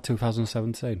 when was that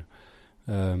 2017?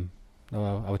 I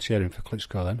was cheering for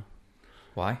Klitschko then.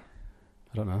 Why?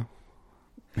 I don't know.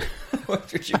 What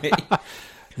did you mean?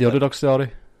 The underdog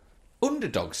story.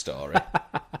 Underdog story?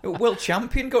 World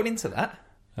champion going into that?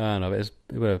 I know, but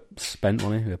he was spent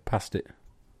money. He passed it.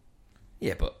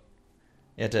 Yeah, but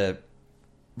he had a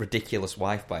ridiculous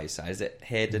wife by his side. Is it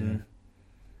Hayden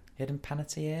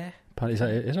Panettiere? Is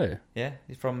it? Yeah,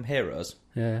 he's from Heroes.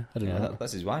 Yeah, I didn't know.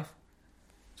 That's his wife.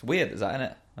 It's weird, is that, isn't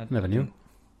it? I never knew.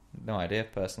 No idea,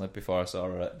 personally, before I saw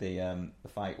her at the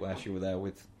fight where she was there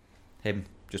with him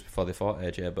just before they fought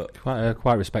AJ. But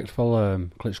quite respectful,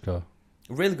 Klitschko.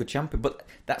 A really good champion, but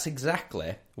that's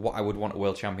exactly what I would want a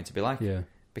world champion to be like. Yeah.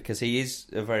 Because he is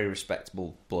a very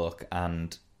respectable bloke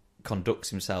and conducts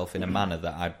himself in a manner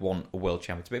that I'd want a world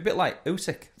champion to be. A bit like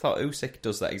Usyk. I thought Usyk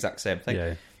does that exact same thing.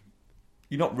 Yeah.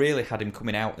 You've not really had him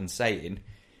coming out and saying,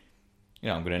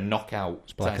 I'm going to knock out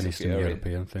it's like an Eastern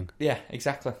European thing. Yeah,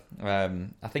 exactly.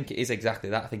 I think it is exactly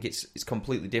that. I think it's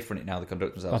completely different in how they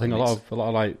conduct themselves. I think a lot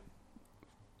of like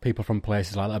people from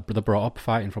places like that, they're brought up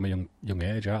fighting from a young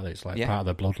age, aren't they? It's like part of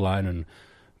their bloodline, and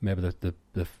maybe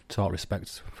they've taught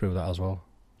respect through that as well.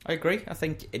 I agree. I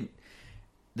think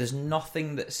there's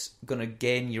nothing that's going to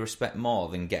gain your respect more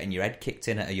than getting your head kicked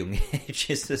in at a young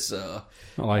age. So,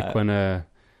 not like when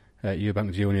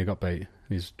Eubank Jr. got beat.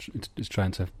 He's trying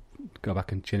to go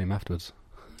back and chin him afterwards.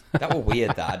 That was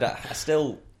weird. I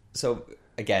still. So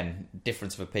again,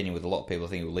 difference of opinion with a lot of people. I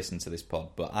think who listen to this pod,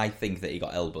 but I think that he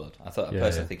got elbowed. I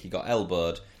personally think he got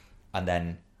elbowed, and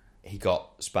then he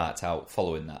got sparked out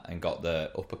following that and got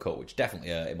the uppercut, which definitely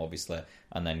hurt him, obviously,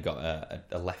 and then got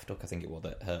a left hook, I think it was,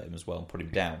 that hurt him as well and put him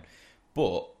down.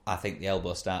 But I think the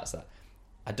elbow starts that.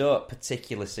 I don't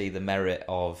particularly see the merit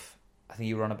of. I think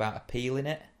you were on about appealing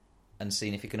it and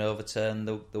seeing if you can overturn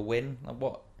the win. Like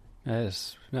what?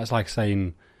 It's like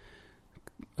saying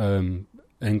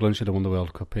England should have won the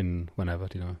World Cup in whenever,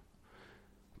 do you know?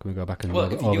 Can we go back and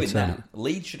overturn it?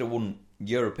 Leeds should have won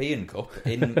European Cup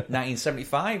in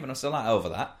 1975, and I'm still not over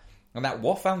that. And that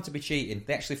was found to be cheating.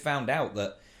 They actually found out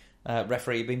that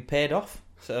referee had been paid off.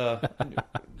 So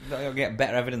they'll get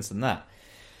better evidence than that.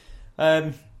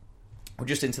 We're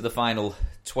just into the final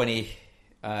 20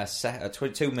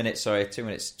 2 minutes,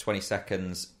 20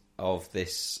 seconds of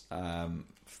this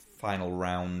final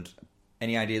round.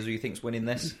 Any ideas who you think's winning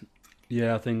this?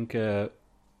 Yeah, I think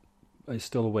it's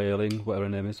still Whaling, whatever her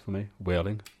name is for me.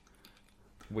 Whaling.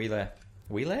 Wheeler?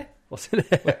 What's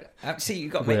it? See, you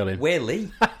got me. Whaling.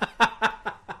 Whaley.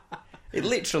 It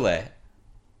literally...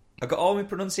 I got all my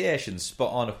pronunciations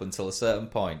spot on up until a certain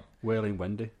point. Whaling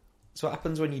Wendy. So what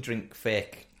happens when you drink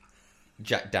fake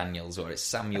Jack Daniels or it's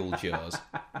Samuel Joe's?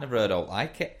 Never heard of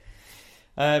like it.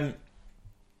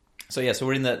 So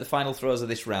we're in the final throes of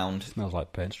this round. Smells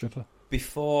like paint stripper.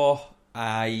 Before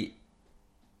I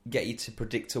get you to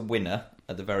predict a winner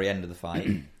at the very end of the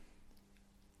fight,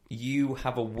 you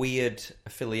have a weird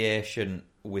affiliation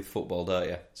with football, don't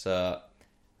you? So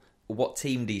what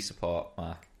team do you support,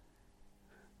 Mark?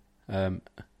 I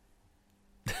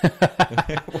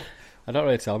don't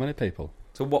really tell many people.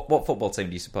 So what football team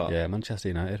do you support? Yeah, Manchester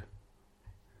United.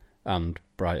 And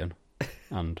Brighton.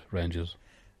 And Rangers.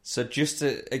 So just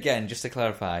to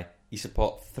clarify, you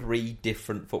support 3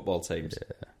 different football teams.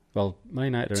 Yeah. Well, Man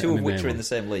United are 2 of which are in the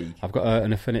same league. I've got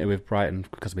an affinity with Brighton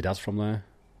because my dad's from there.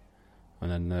 And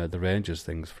then the Rangers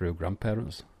things through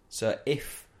grandparents. So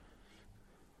if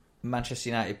Manchester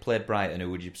United played Brighton, who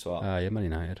would you support? Yeah, Man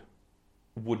United.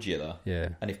 Would you, though? Yeah.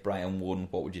 And if Brighton won,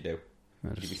 what would you do?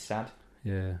 Would you be sad?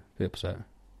 Yeah, be upset.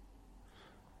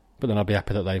 But then I'd be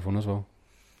happy that they've won as well.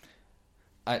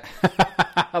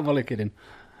 I'm only kidding.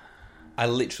 I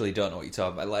literally don't know what you're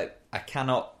talking about. Like, I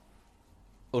cannot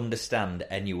understand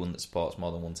anyone that supports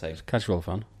more than one team. Casual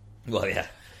fan. Well, yeah.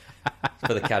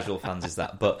 For the casual fans is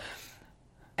that. But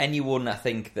anyone, I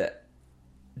think, that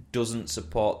doesn't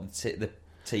support the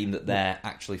team that they're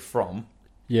actually from...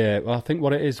 Yeah, well, I think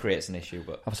what it is creates an issue.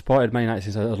 But I've supported Man United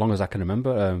since as long as I can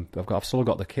remember. I've still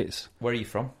got the kits. Where are you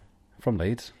from? From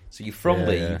Leeds. So you're from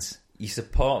Leeds. Yeah. You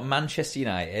support Manchester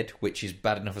United, which is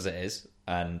bad enough as it is,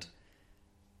 and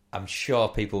I'm sure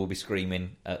people will be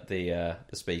screaming at the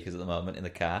speakers at the moment in the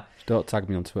car. Don't tag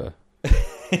me on Twitter.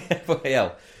 But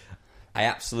hell, I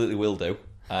absolutely will do.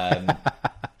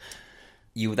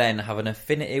 You then have an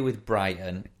affinity with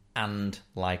Brighton and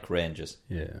like Rangers.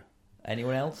 Yeah.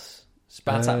 Anyone else?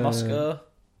 Spartak Moscow?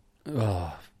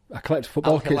 Oh, I collect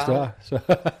football kits there. So.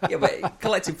 Yeah, but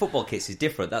collecting football kits is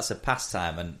different. That's a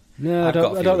pastime. And no, I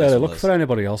don't really look for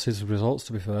anybody else's results,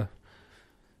 to be fair.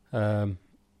 Well,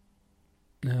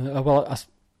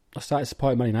 I started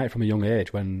supporting Man United from a young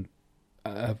age when,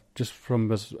 just from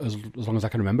as long as I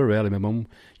can remember, really. My mum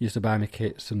used to buy me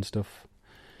kits and stuff.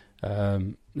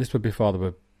 This was before they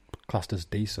were classed as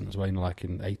decent as well, like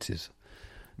in the 80s.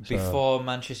 Before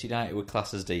Manchester United were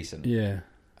classed as decent? Yeah.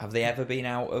 Have they ever been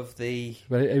out of the...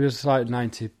 Well, it was like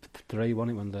 93,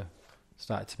 wasn't it, when they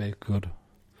started to be good?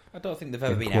 I don't think they've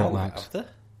ever been out, have they?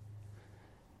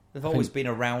 They've always been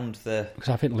around the... Because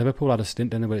I think Liverpool had a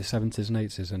stint in the 70s and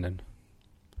 80s, and then...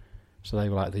 So they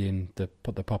were like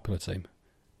the popular team.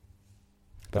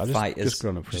 But I've just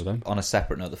grown up through them. On a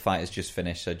separate note, the fight has just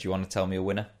finished, so do you want to tell me a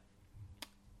winner?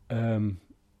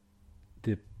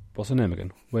 What's her name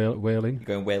again? Whaling? You're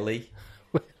going Whaley?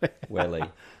 Whaley.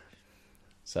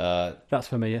 So that's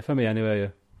for me anyway, yeah.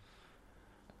 Do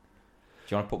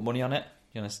you want to put money on it?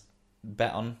 Do you want to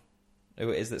bet on who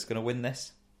it is that's going to win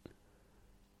this?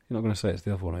 You're not going to say it's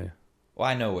the other one, are you? Well,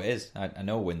 I know who it is. I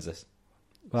know who wins this.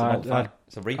 Well,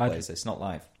 it's a replay, it's not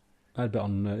live. I'd bet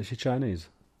on... is she Chinese?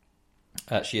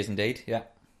 She is indeed, yeah.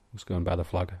 Just going by the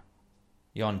flag.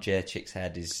 Yon J Chick's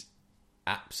head is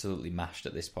absolutely mashed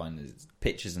at this point. There's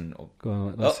pictures and... Go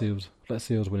on, let's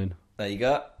see who's winning. There you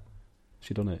go.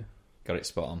 She done it. Got it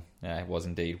spot on. Yeah, it was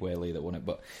indeed Whaley that won it.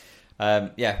 But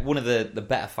one of the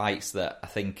better fights that I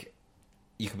think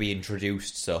you could be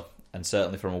introduced to, and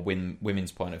certainly from a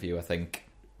women's point of view, I think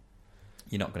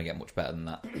you're not going to get much better than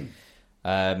that.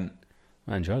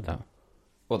 I enjoyed that.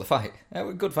 Well, the fight,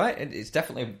 good fight. It's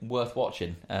definitely worth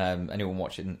watching. Anyone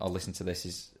watching or listening to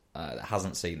this that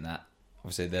hasn't seen that,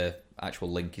 obviously the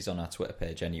actual link is on our Twitter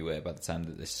page anyway by the time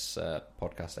that this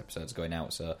podcast episode is going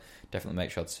out, so definitely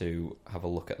make sure to have a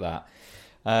look at that.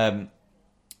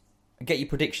 Get your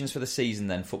predictions for the season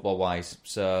then, football-wise.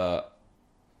 So,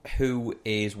 who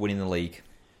is winning the league?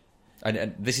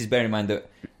 And this is bearing in mind that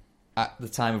at the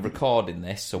time of recording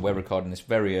this, so we're recording this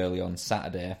very early on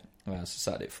Saturday, so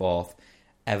Saturday 4th,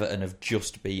 Everton have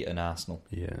just beaten Arsenal.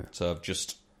 Yeah. So I've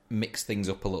just mixed things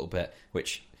up a little bit,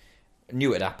 which I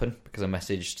knew it'd happen because I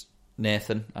messaged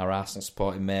Nathan, our Arsenal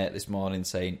supporting mate, this morning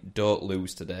saying, don't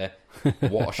lose today.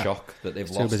 What a shock that they've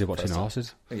lost. Too busy watching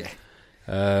horses. Yeah.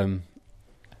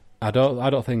 I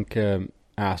don't think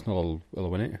Arsenal will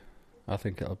win it. I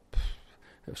think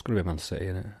It's going to be Man City,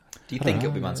 isn't it? Do you think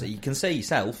it'll be Man City? You can say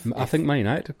yourself. I think Man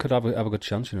United could have a good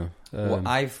chance, you know.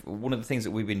 One of the things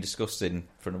that we've been discussing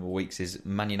for a number of weeks is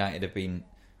Man United have been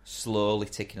slowly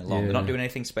ticking along. Yeah. They're not doing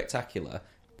anything spectacular,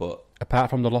 but apart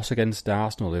from the loss against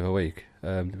Arsenal the other week,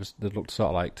 they looked sort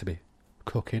of like to be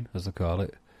cooking, as they call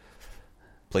it.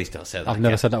 please don't say that. I've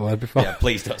never said that word before. Yeah,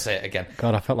 please don't say it again.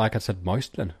 God, I felt like I said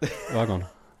moist then. Hang on.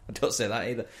 Don't say that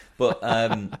either. But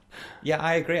yeah,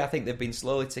 I agree. I think they've been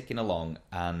slowly ticking along,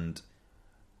 and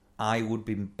I would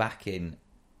be backing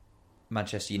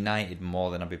Manchester United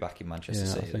more than I'd be backing Manchester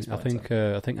City. I think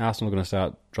Arsenal are going to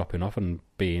start dropping off and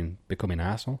becoming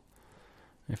Arsenal.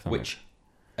 Which,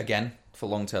 again, for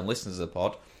long-term listeners of the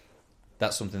pod,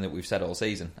 that's something that we've said all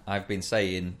season. I've been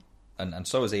saying, and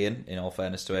so has Ian, in all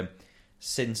fairness to him,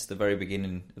 since the very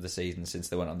beginning of the season, since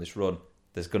they went on this run,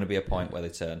 there's going to be a point where they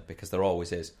turn, because there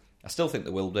always is. I still think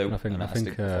they will do. I think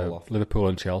Liverpool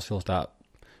and Chelsea will start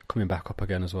coming back up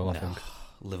again as well, I think.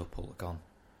 Liverpool are gone.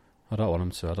 I don't want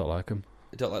them to. I don't like them.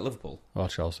 You don't like Liverpool? Or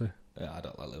Chelsea. Yeah, I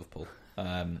don't like Liverpool.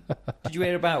 Did you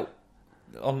hear about,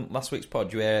 on last week's pod,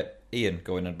 did you hear Ian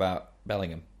going on about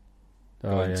Bellingham?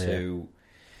 Going to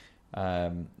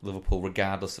Liverpool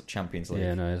regardless of Champions League?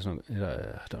 Yeah, no, it's not,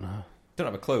 I don't know. Don't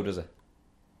have a clue, does he?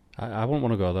 I wouldn't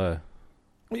want to go there.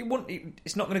 Well,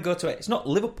 it's not going to go to it. It's not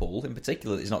Liverpool in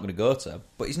particular that he's not going to go to,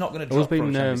 but he's not going to drop from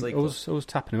a Champions League. Who's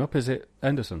tapping him up? Is it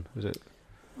Henderson? Is it?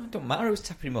 It don't matter who's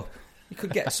tapping him up. You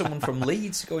could get someone from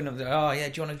Leeds going up there. Oh, yeah,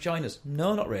 do you want to join us?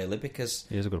 No, not really, because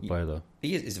he is a good player, though.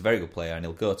 He's a very good player, and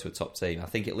he'll go to a top team. I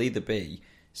think it'll either be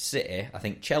City. I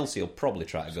think Chelsea will probably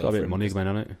try to go for him. Money going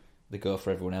on it. They go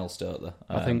for everyone else, don't they?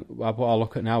 I think what I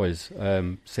look at now is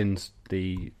since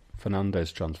the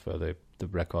Fernandes transfer, the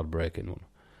record-breaking one,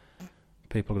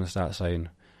 people are going to start saying,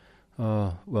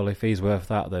 oh, well, if he's worth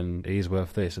that, then he's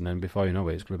worth this, and then before you know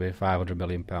it, it's going to be £500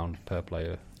 million per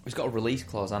player. He's got a release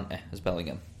clause, hasn't he, as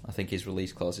Bellingham? I think his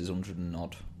release clause is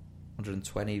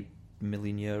 120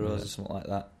 million euros or something like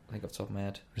that. I think off the top of my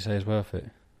head. You say he's worth it?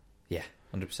 Yeah,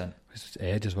 100%. It's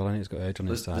age as well, isn't it? He's got age on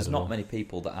his side. There's not many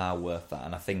people that are worth that,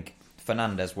 and I think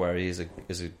Fernandes, where he is a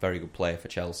very good player for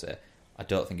Chelsea, I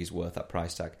don't think he's worth that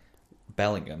price tag.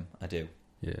 Bellingham, I do.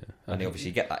 Yeah, and obviously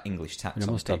you get that English tax.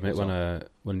 I must admit,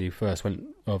 when he first went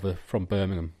over from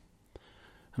Birmingham,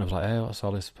 and I was like, hey, what's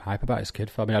all this hype about his kid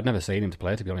for? I mean, I'd never seen him to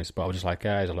play, to be honest, but I was just like,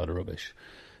 he's a load of rubbish.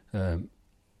 I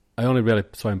only really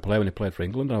saw him play when he played for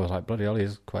England, and I was like, bloody hell,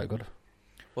 he's quite good.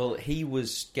 Well, he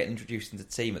was getting introduced into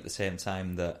the team at the same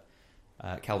time that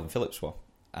Calvin Phillips were,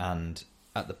 and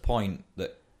at the point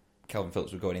that Calvin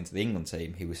Phillips was going into the England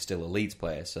team, he was still a Leeds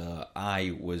player, so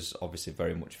I was obviously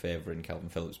very much favouring Calvin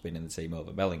Phillips being in the team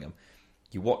over Bellingham.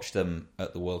 You watch them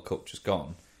at the World Cup just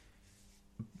gone,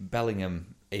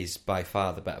 Bellingham is by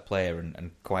far the better player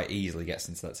and quite easily gets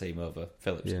into that team over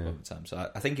Phillips at the moment in time.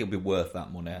 So I think he'll be worth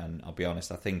that money, and I'll be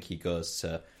honest, I think he goes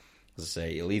to, as I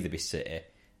say, he'll either be City,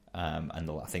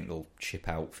 and I think they'll ship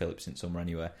out Phillips in summer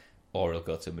anyway, or he'll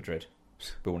go to Madrid.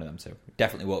 Be one of them two.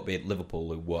 Definitely won't be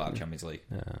Liverpool, who won't have Champions League.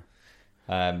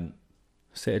 Yeah.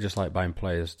 City just like buying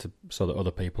players so that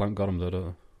other people haven't got them, though, don't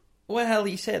they? Well,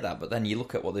 you say that, but then you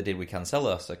look at what they did with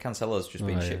Cancelo. So Cancelo's just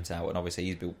been shipped out, and obviously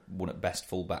he's been one of the best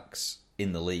fullbacks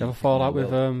in the league. You ever fall out with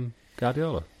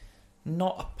Guardiola?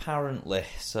 Not apparently.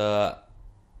 So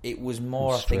it was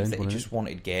more, I think, that he just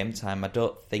wanted game time. I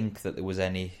don't think that there was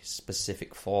any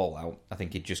specific fallout. I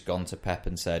think he'd just gone to Pep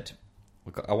and said,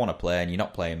 look, I want to play, and you're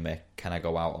not playing me. Can I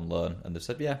go out on loan? And they've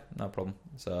said, yeah, no problem.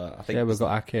 So I think we've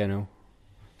got Ake now.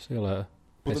 See you later.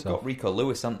 Well, they've got Rico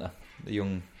Lewis, haven't they? The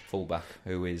young fullback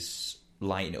who is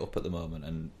lighting it up at the moment,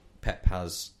 and Pep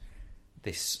has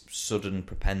this sudden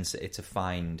propensity to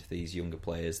find these younger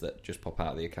players that just pop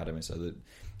out of the academy. So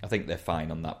I think they're fine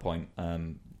on that point.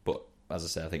 But as I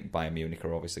say, I think Bayern Munich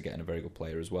are obviously getting a very good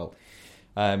player as well.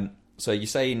 So you're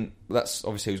saying that's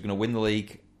obviously who's going to win the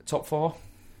league? Top four?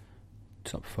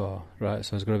 Top four, right.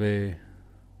 So it's going to be...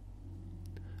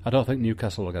 I don't think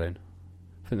Newcastle will get in.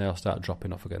 I think they'll start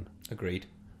dropping off again. Agreed.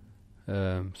 So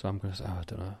I'm going to say, I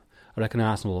don't know. I reckon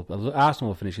Arsenal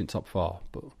will finish in top four,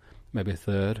 but maybe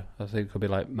third. I think it could be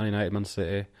like Man United, Man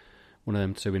City, one of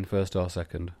them two in first or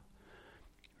second.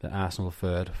 Then Arsenal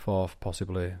third, fourth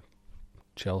possibly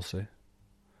Chelsea.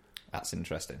 That's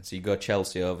interesting. So you go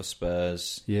Chelsea over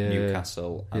Spurs,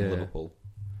 Newcastle, and Liverpool.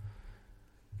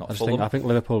 I think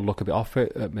Liverpool look a bit off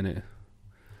it at the minute.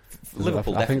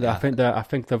 Liverpool, I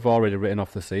think they've already written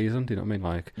off the season. Do you know what I mean?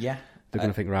 Like, yeah, they're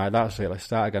going to think, right, that's it. Let's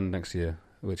start again next year,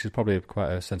 which is probably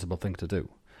quite a sensible thing to do.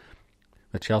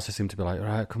 But Chelsea seem to be like,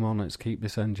 right, come on, let's keep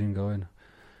this engine going.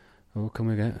 Oh, can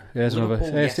we get? Here's Liverpool,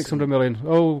 another. Here's 600 million.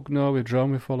 Oh no, we've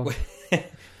drawn with Fulham.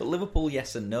 But Liverpool,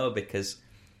 yes and no, because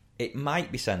it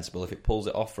might be sensible if it pulls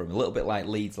it off for him, a little bit like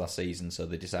Leeds last season, so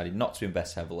they decided not to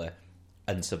invest heavily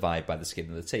and survive by the skin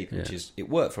of the teeth, which is, it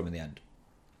worked for him in the end.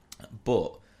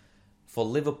 But for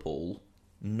Liverpool,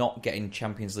 not getting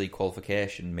Champions League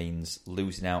qualification means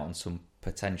losing out on some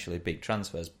potentially big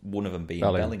transfers, one of them being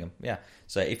Bellingham. Yeah.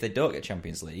 So if they don't get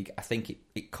Champions League, I think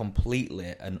it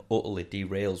completely and utterly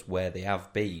derails where they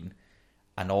have been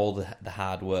and all the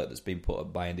hard work that's been put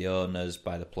up by the owners,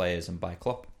 by the players and by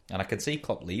Klopp. And I can see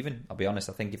Klopp leaving, I'll be honest.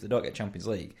 I think if they don't get Champions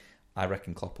League, I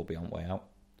reckon Klopp will be on way out.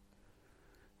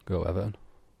 Go Everton.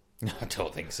 I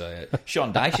don't think so.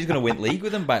 Sean Dyche is going to win league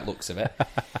with them by the looks of it.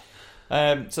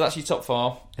 So that's your top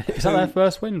four. Is that their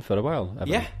first win for a while?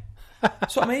 Everton? Yeah.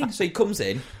 That's what I mean. So he comes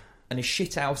in and his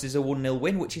shithouse is a 1-0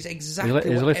 win, which is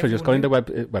exactly he's literally just gone in the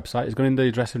website, he's gone in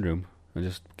the dressing room and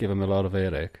just give him a lot of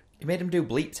earache. He made him do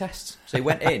bleep tests. So he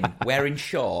went in wearing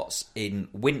shorts in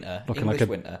winter, looking English like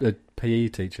winter. A PE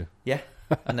teacher. Yeah,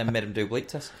 and then made him do bleep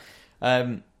tests.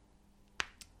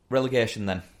 Relegation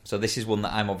then. So this is one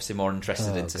that I'm obviously more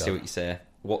interested in to see what you say.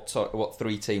 What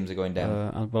three teams are going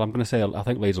down? Well, I'm going to say I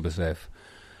think Leeds will be safe.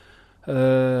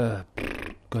 Going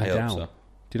down. So.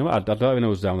 Do you know what? I don't even know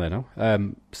who's down there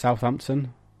now.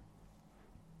 Southampton.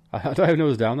 I don't even know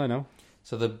who's down there now.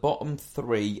 So the bottom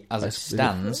three, as it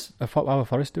stands... How are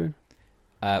Forest doing?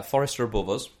 Forest are above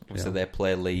us. Obviously, they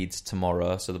play Leeds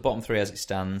tomorrow. So the bottom three, as it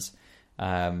stands,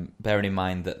 bearing in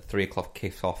mind that 3 o'clock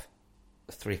kickoffs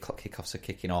are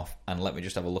kicking off. And let me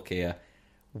just have a look here.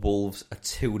 Wolves are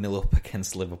 2-0 up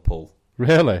against Liverpool.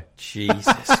 Really? Jesus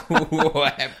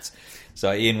wept.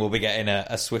 So Ian will be getting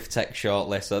a Swift text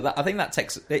shortly. So I think that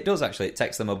text, it does actually, it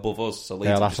takes them above us. So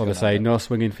Leeds that's what they say. No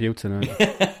swinging for you tonight.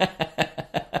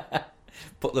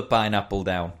 Put the pineapple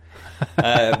down.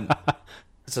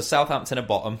 So Southampton are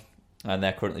bottom, and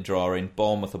they're currently drawing.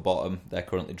 Bournemouth are bottom, they're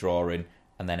currently drawing.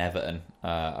 And then Everton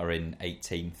are in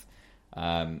 18th.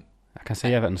 I can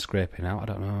see Everton scraping out, I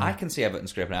don't know. I can see Everton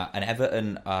scraping out. And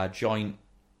Everton are joint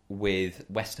with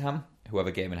West Ham, who have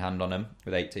a game in hand on them,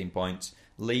 with 18 points.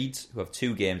 Leeds, who have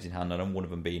 2 games in hand on them, one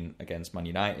of them being against Man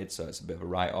United, so it's a bit of a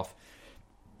write-off.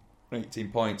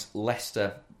 18 points.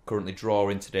 Leicester currently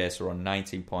drawing today, so we're on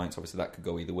 19 points. Obviously, that could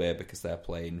go either way because they're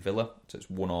playing Villa, so it's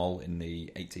 1-1 in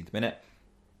the 18th minute.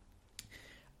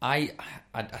 I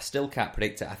still can't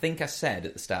predict it. I think I said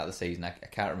at the start of the season, I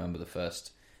can't remember the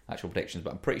first actual predictions,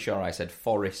 but I'm pretty sure I said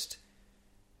Forest,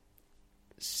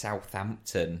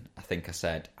 Southampton, I think I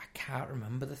said. I can't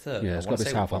remember the third. Yeah, it's got to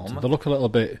be Southampton. They look a little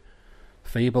bit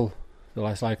feeble. They're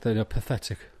like they're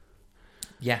pathetic.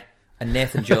 Yeah. And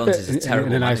Nathan Jones is a terrible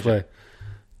in a nice manager. way.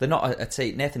 They're not a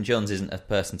team. Nathan Jones isn't a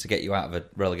person to get you out of a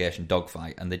relegation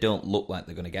dogfight, and they don't look like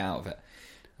they're going to get out of it.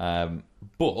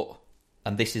 But,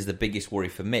 and this is the biggest worry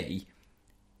for me,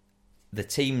 the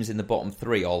teams in the bottom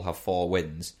 3 all have 4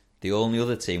 wins. The only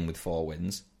other team with 4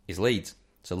 wins is Leeds.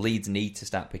 So Leeds need to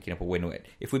start picking up a win.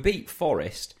 If we beat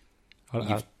Forest...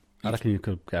 I reckon you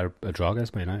could get a draw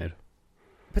against Man United.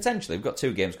 Potentially. We've got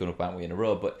 2 games going up, aren't we, in a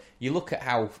row, but you look at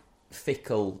how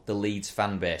fickle the Leeds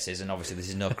fan base is, and obviously this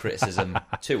is no criticism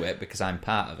to it because I'm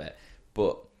part of it,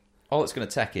 but all it's going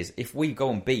to take is if we go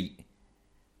and beat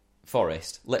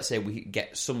Forest, let's say we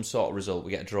get some sort of result,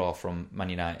 we get a draw from Man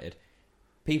United,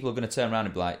 people are going to turn around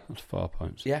and be like, that's 4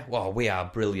 points. Yeah, well, we are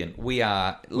brilliant, we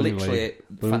are winning literally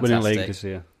fantastic. Winning league this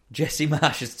year. Jesse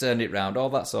Marsh has turned it round, all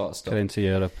that sort of stuff. Get into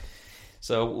Europe.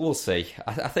 So we'll see.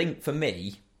 I think for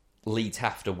me, Leeds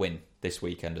have to win this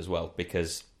weekend as well,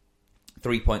 because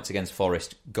 3 points against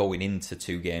Forest going into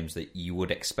 2 games that you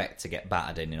would expect to get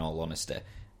battered in all honesty,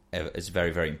 is very,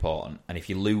 very important. And if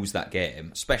you lose that game,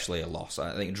 especially a loss,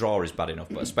 I think a draw is bad enough,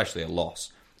 but especially a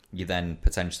loss, you then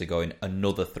potentially go in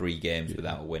another 3 games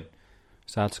without a win.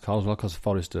 It's hard to call as well, because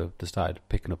Forest have started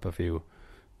picking up a few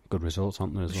good results,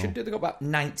 haven't they, as well? They've got about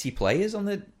 90 players on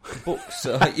the books,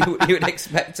 so you would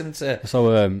expect them to... I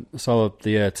saw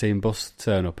the team bus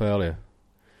turn up earlier.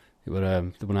 It were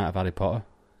the one out of Harry Potter.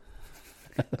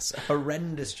 That's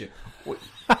horrendous.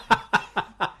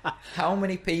 How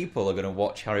many people are going to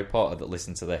watch Harry Potter that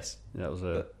listen to this? Yeah, it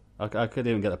was I couldn't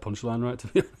even get the punchline right, to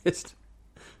be honest.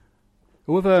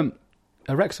 With are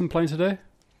Wrexham playing today?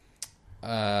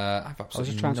 I've absolutely I was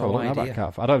just trying no to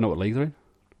idea. I don't know what league they're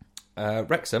in.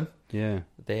 Wrexham? Yeah.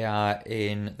 They are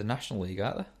in the National League,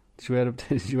 aren't they? Did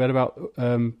you hear about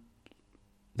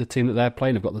the team that they're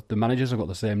playing? Have got the managers have got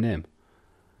the same name.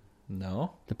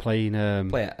 No. They're playing...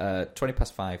 Play at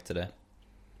 5:20 today.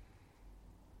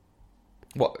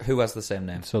 What? Who has the same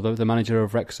name? So the manager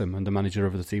of Wrexham and the manager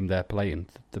of the team they're playing,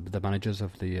 the managers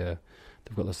of the...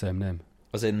 they've got the same name.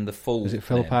 As in the full Is it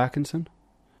Phil name? Parkinson?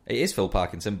 It is Phil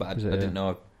Parkinson, but I didn't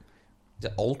know... Is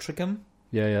it Altrincham?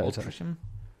 Yeah. Altrincham?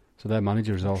 So their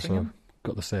manager has also Tringham?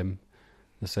 got the same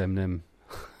name.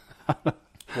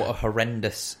 What a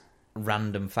horrendous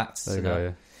random facts There to you know.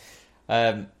 go,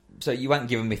 yeah. So you haven't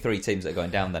given me 3 teams that are going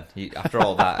down then. After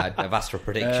all that, I've asked for a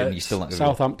prediction. You still not given me.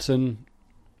 Southampton,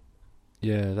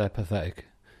 yeah, they're pathetic.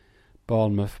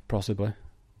 Bournemouth, possibly.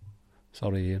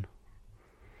 Sorry, Ian.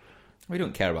 We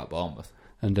don't care about Bournemouth.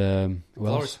 And who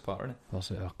Glory else? supporter, innit?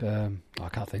 What's it? I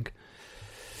can't think.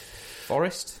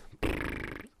 Forest,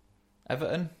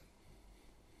 Everton,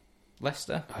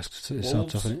 Leicester. It's Wolves? not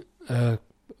tough, isn't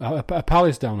it?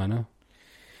 Palace down, I know.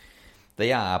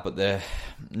 They are, but they're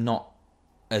not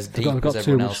as They've deep got as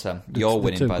too everyone much- else are. they're You're too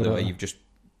winning, by good, the way. aren't they? You've just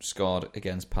scored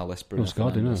against Palace. Bruno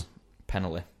scored, didn't Fernandes.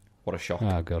 Penalty. What a shock.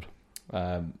 Ah, God.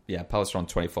 Palace are on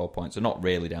 24 points. They're not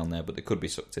really down there, but they could be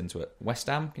sucked into it. West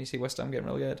Ham? Can you see West Ham getting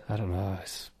relegated? I don't know.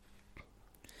 It's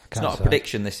not a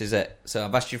prediction, this is it. So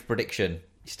I've asked you for prediction.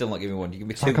 You're still not giving me one. You give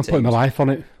me 2 I can teams. put my life on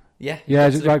it. Yeah. Yeah,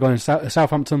 just right going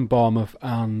Southampton, Bournemouth,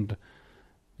 and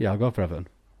yeah, I'll go for Everton.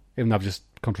 Even though I've just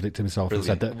contradicted myself Brilliant.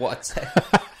 and said that. What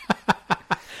a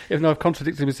Even though I've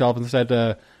contradicted myself and said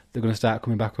they're going to start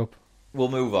coming back up. We'll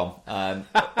move on. A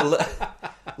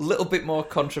little bit more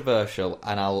controversial,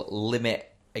 and I'll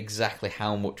limit exactly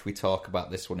how much we talk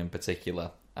about this one in particular.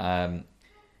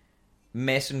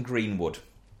 Mason Greenwood.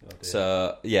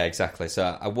 So, yeah, exactly.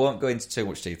 So I won't go into too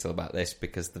much detail about this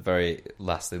because the very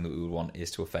last thing that we would want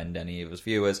is to offend any of us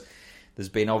viewers. There's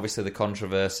been obviously the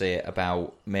controversy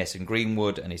about Mason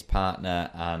Greenwood and his partner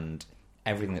and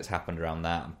everything that's happened around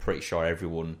that. I'm pretty sure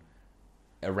everyone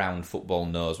around football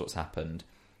knows what's happened.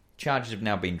 Charges have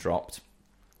now been dropped.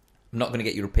 I'm not going to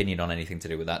get your opinion on anything to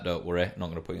do with that, don't worry. I'm not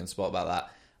going to put you on the spot about that.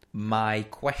 My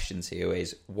question to you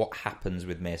is, what happens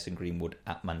with Mason Greenwood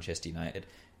at Manchester United?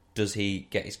 Does he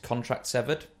get his contract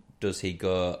severed? Does he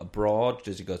go abroad?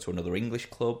 Does he go to another English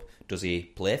club? Does he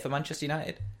play for Manchester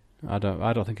United? I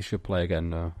don't think he should play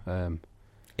again, no.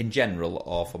 In general,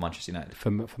 or for Manchester United? For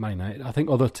Man United. I think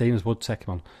other teams would take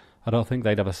him on. I don't think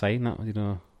they'd have a say in that, you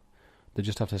know. They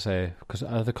just have to say, because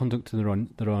they're conducting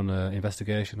their own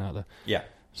investigation, aren't they? Yeah.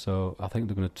 So I think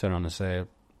they're going to turn around and say,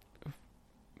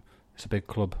 it's a big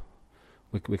club.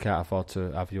 We can't afford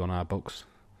to have you on our books.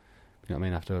 You know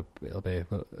what I mean?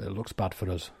 It looks bad for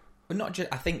us. But not just,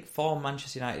 I think for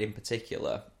Manchester United in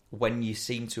particular, when you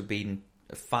seem to have been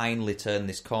finally turned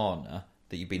this corner,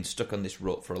 that you've been stuck on this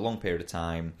rut for a long period of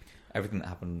time, everything that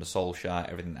happened under Solskjaer,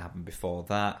 everything that happened before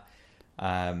that,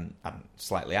 and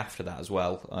slightly after that as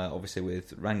well, obviously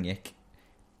with Rangnick,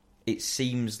 it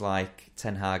seems like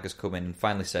Ten Hag has come in and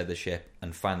finally steadied the ship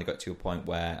and finally got to a point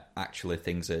where actually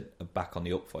things are back on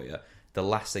the up for you. The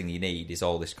last thing you need is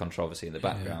all this controversy in the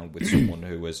background with someone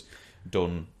who has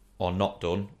done or not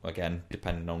done, again,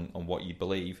 depending on what you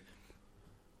believe,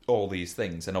 all these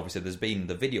things. And obviously there's been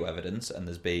the video evidence and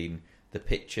there's been the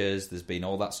pictures, there's been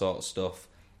all that sort of stuff.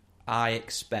 I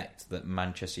expect that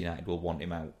Manchester United will want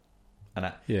him out.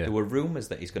 And there were rumours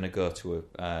that he's going to go to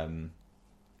a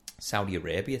Saudi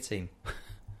Arabia team.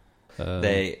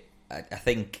 I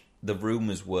think the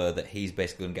rumours were that he's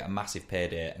basically going to get a massive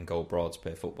payday and go abroad to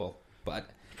play football.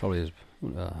 But probably is. I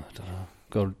don't know.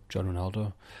 Go John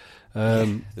Ronaldo.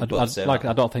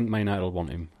 I don't think Man United will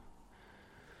want him,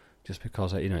 just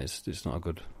because it's not a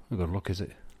good look, is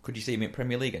it? Could you see him in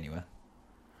Premier League anywhere?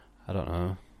 I don't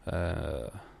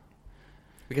know.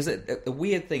 Because the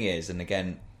weird thing is, and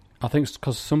again, I think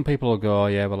because some people will go,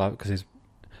 because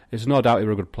it's no doubt he's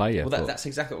a good player. Well, that's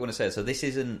exactly what I want to say. So this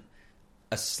isn't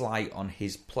a slight on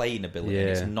his playing ability. Yeah.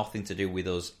 It's nothing to do with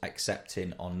us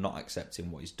accepting or not accepting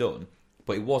what he's done.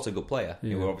 But he was a good player. Yeah.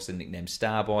 He was obviously nicknamed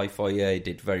Starboy for you. He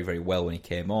did very, very well when he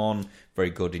came on.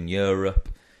 Very good in Europe.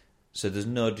 So there's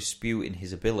no disputing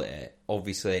his ability.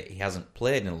 Obviously, he hasn't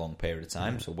played in a long period of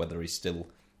time, so whether he's still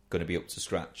going to be up to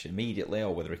scratch immediately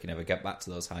or whether he can ever get back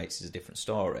to those heights is a different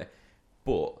story.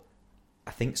 But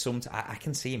I think I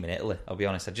can see him in Italy, I'll be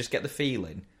honest. I just get the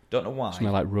feeling, don't know why.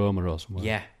 Somewhere like Roma or somewhere.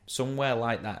 Yeah, somewhere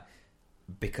like that.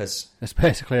 Because it's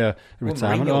basically a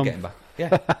retirement Mourinho home. Getting back.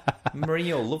 Yeah,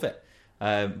 Mourinho will love it.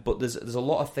 But there's a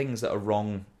lot of things that are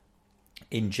wrong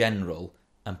in general,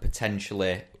 and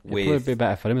potentially with... It would be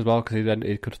better for him as well, because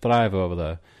he could thrive over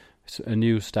there. It's a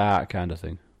new start kind of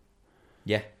thing.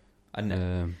 Yeah,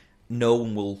 and no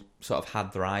one will sort of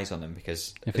had their eyes on him,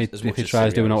 because if he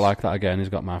tries doing it like that again, he's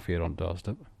got Mafia on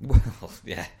doorstep. Well,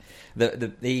 yeah.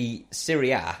 The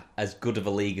Serie A, as good of a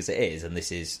league as it is, and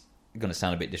this is going to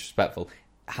sound a bit disrespectful,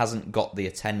 hasn't got the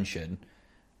attention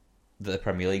that the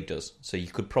Premier League does. So you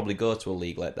could probably go to a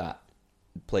league like that,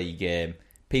 play your game.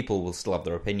 People will still have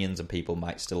their opinions, and people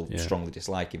might still strongly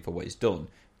dislike him for what he's done,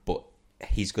 but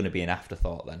he's going to be an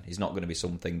afterthought then. He's not going to be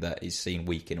something that is seen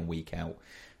week in and week out.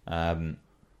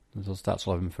 That's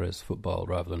loving for his football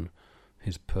rather than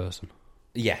his person.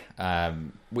 Yeah,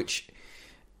 which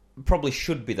probably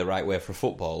should be the right way for a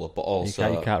footballer, but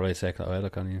also... You can't really take that away,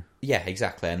 can you? Yeah,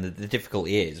 exactly. And the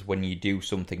difficulty is when you do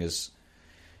something as...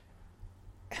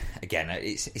 Again,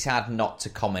 it's hard not to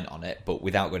comment on it, but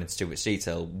without going into too much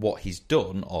detail, what he's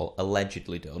done, or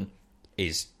allegedly done,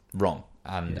 is wrong.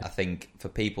 And I think for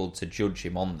people to judge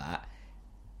him on that,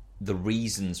 the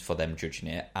reasons for them judging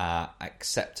it are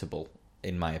acceptable,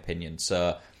 in my opinion.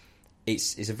 So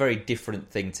it's a very different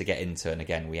thing to get into, and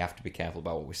again, we have to be careful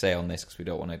about what we say on this because we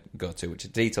don't want to go too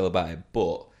much detail about it.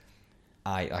 But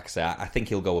I think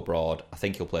he'll go abroad. I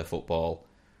think he'll play football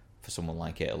for someone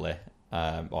like Italy,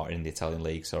 or in the Italian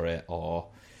league, or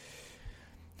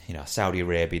a Saudi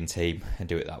Arabian team, and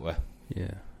do it that way.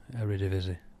 Yeah,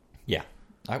 Eredivisie. Yeah,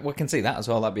 we can see that as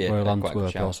well. That'd be Royal quite a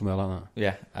good shout. Or somewhere like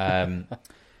that. Yeah.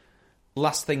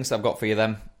 Last things I've got for you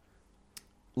then.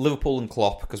 Liverpool and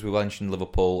Klopp, because we mentioned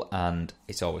Liverpool, and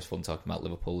it's always fun talking about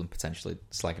Liverpool and potentially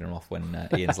slagging them off when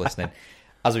Ian's listening.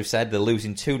 As we've said, they're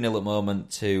losing 2-0 at the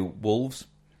moment to Wolves.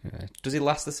 Yeah. Does he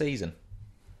last the season?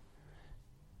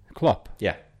 Klopp?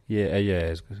 Yeah. Yeah.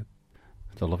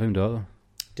 They love him, don't they?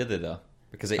 Did they, though?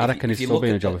 Because I reckon he's still be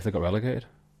in a job if they got relegated.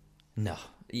 No.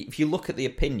 If you look at the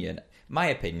opinion, my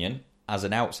opinion, as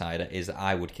an outsider, is that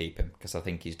I would keep him, because I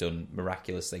think he's done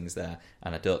miraculous things there,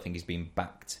 and I don't think he's been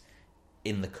backed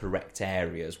in the correct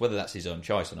areas. Whether that's his own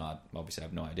choice or not, obviously I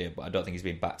have no idea, but I don't think he's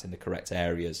been backed in the correct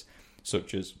areas,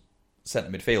 such as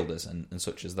centre midfielders and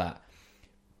such as that.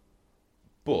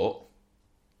 But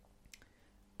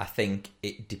I think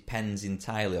it depends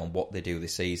entirely on what they do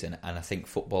this season, and I think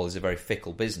football is a very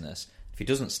fickle business. If he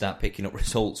doesn't start picking up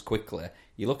results quickly,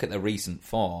 you look at their recent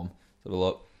form,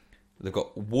 they've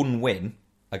got one win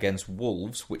against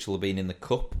Wolves, which will have been in the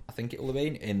Cup, I think it will have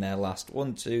been, in their last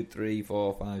 7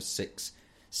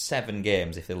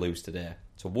 games if they lose today.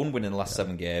 So one win in the last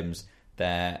 7 games.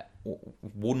 Their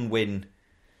one win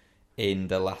in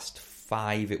the last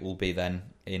 5, it will be then,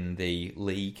 in the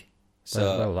league.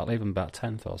 So that'll leave them about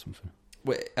 10th or something.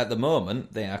 At the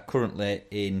moment, they are currently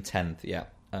in 10th, yeah.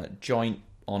 Joint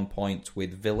on points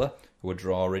with Villa, who are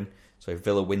drawing. So if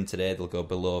Villa win today, they'll go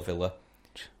below Villa.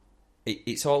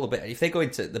 It's all a bit... If they go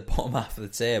into the bottom half of the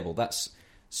table, that's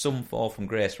some fall from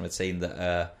grace from a team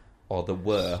that or they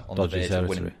were on Dodgy the verge of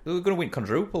winning. territory. They were going to win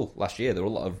quadruple last year. There were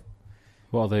a lot of...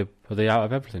 What are they out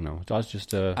of everything now? That's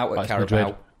just out at Carabao,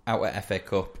 Madrid. Out at FA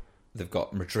Cup. They've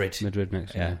got Madrid. Madrid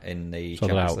next year. Yeah, in the so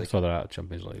Champions League. So they're out of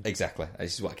Champions League. Exactly.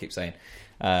 This is what I keep saying.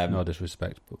 No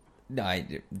disrespect, but... No,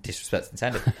 disrespect's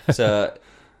intended. So,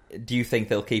 do you think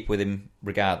they'll keep with him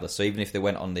regardless? So even if they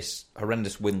went on this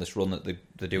horrendous winless run that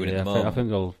they're doing at the moment... I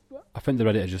think they're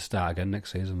ready to just start again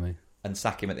next season, mate. And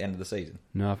sack him at the end of the season?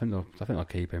 No, I think they'll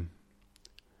keep him.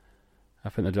 I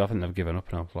think they've given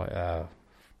up now. Like,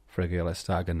 friggy, let's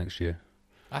start again next year.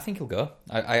 I think he'll go.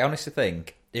 I honestly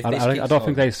think... I don't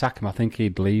think they'd sack him. I think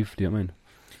he'd leave, do you know what I mean?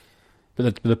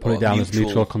 But they put it down as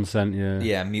mutual consent, yeah.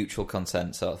 Yeah, mutual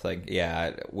consent sort of thing.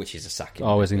 Yeah, which is a sacking.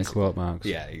 Always in quote marks.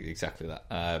 Yeah, exactly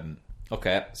that.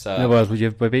 Okay, so... In other words,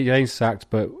 you ain't sacked,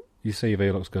 but your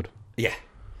CV looks good. Yeah.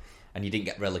 And you didn't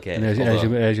get relegated. And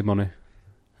here's your money.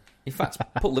 In fact,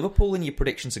 put Liverpool in your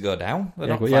predictions to go down. They're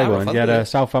not go far on. Yeah,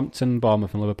 Southampton,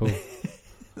 Bournemouth and Liverpool.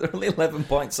 They're only 11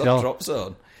 points off drop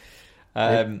zone.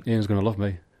 Ian's going to love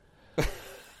me.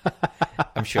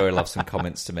 I'm sure he'll have some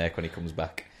comments to make when he comes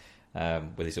back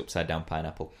with his upside down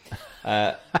pineapple.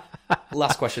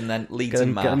 Last question then. Leeds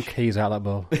and Marsh. Get them keys out of that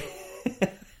ball.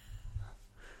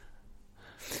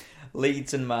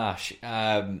 Leeds and Marsh.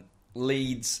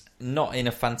 Leeds not in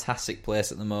a fantastic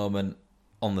place at the moment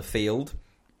on the field.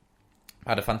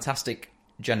 Had a fantastic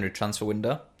January transfer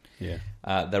window. Yeah.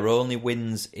 Their only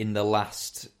wins in the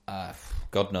last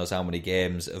God knows how many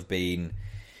games have been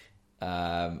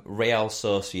Real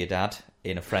Sociedad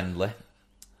in a friendly,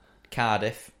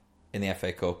 Cardiff in the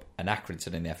FA Cup, and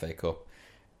Accrington in the FA Cup.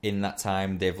 In that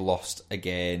time, they've lost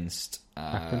against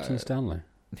Accrington Stanley.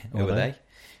 Who were they?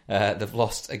 They've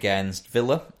lost against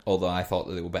Villa, although I thought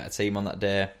that they were a better team on that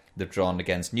day. They've drawn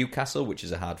against Newcastle, which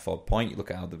is a hard-fought point. You look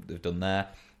at how they've done there.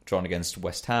 Drawn against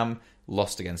West Ham,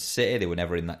 lost against City. They were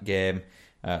never in that game.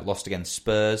 Lost against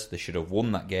Spurs. They should have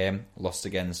won that game. Lost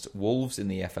against Wolves in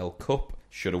the EFL Cup.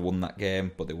 Should have won that game,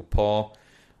 but they were poor.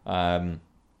 And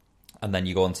then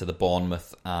you go on to the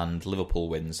Bournemouth and Liverpool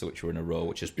wins, which were in a row,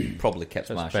 which has probably kept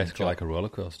So Marsh. it's basically like a roller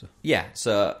coaster. Yeah.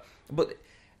 So, but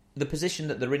the position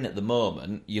that they're in at the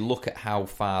moment, you look at how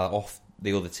far off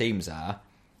the other teams are.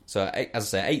 So,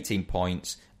 as I say, 18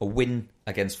 points. A win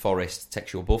against Forest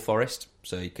takes you above Forest,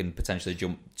 so you can potentially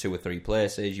jump 2 or 3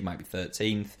 places. You might be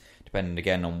 13th, depending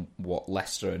again on what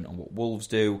Leicester and on what Wolves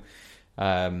do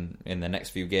in the next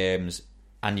few games,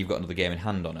 and you've got another game in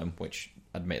hand on them, which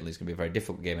admittedly is going to be a very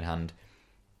difficult game in hand.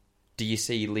 Do you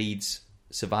see Leeds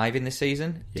surviving this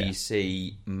season? Yeah. Do you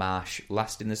see Marsh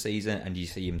lasting the season, and do you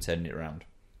see him turning it around?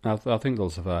 I think they'll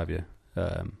survive, yeah.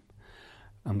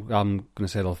 I'm going to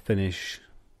say they'll finish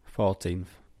 14th.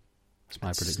 That's my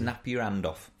prediction. Snap your hand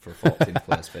off for a 14th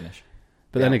place finish.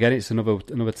 But then again, it's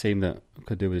another team that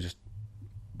could do with just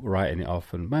writing it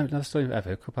off. And man, that's still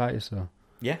FA Cup, aren't you? So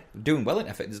yeah, doing well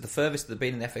in FA. It's the furthest they've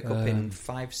been in the FA Cup in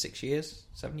 5, 6 years,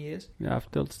 7 years. Yeah,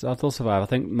 they'll survive. I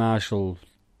think Marshall,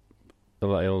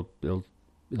 he'll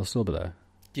still be there.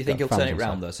 Do you think he'll turn it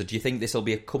round, though? So do you think this will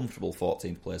be a comfortable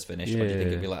 14th place finish, or do you think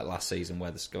it'll be like last season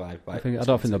where they survived by... I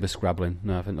don't think they'll be scrabbling.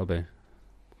 No, I think they'll be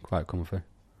quite comfy.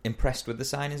 Impressed with the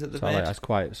signings that they've So made? that's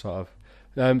quite sort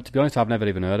of... to be honest, I've never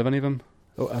even heard of any of them.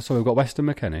 So we've got Weston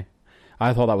McKennie.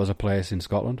 I thought that was a place in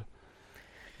Scotland.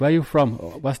 Where are you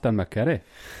from? Weston McKennie.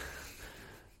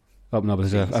 Hope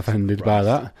nobody's offended by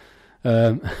that.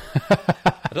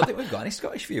 I don't think we've got any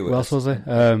Scottish viewers. Who else was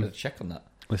there? Check on that.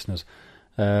 Listeners.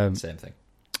 Same thing.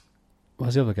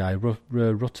 What's the other guy?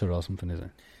 Rutter or something, is it?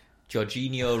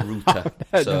 Jorginho Rutter.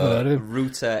 Never heard of him.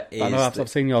 Rutter is... I know, I've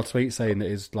seen your tweet saying that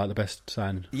he's like the best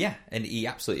signing. Yeah, and he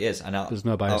absolutely is. And there's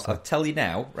no bias I'll tell you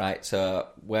now, right, so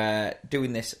we're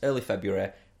doing this early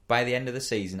February. By the end of the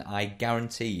season, I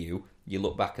guarantee you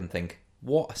look back and think,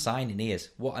 what a signing he is.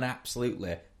 What an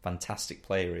absolutely fantastic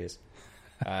player he is.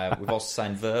 We've also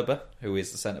signed Verba, who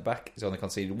is the centre-back. He's only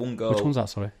conceded 1 goal. Which one's that,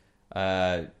 sorry?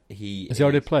 Has he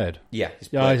already played? Yeah, he's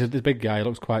played. He's a big guy. He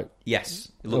looks quite...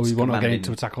 Yes. We want to get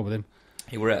into a tackle with him.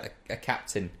 He were a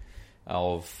captain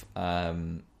of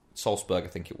Salzburg, I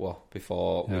think it was,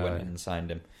 before we went in and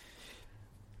signed him.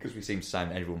 Because we seem to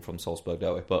sign everyone from Salzburg,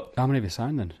 don't we? But how many have you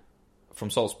signed then? From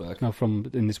Salzburg? No,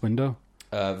 from in this window.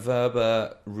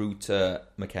 Verba, Rutter,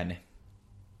 McKennie.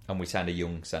 And we signed a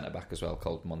young centre-back as well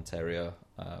called Monterio.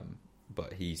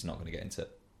 But he's not going to get into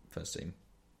first team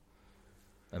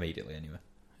immediately anyway.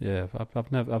 Yeah,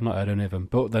 I've not heard any of them.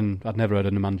 But then I'd never heard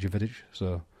of Nemanja Vidic,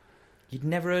 so... You'd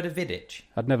never heard of Vidic?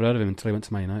 I'd never heard of him until he went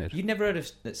to Man United. You'd never heard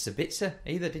of Sabitzer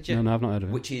either, did you? No, I've not heard of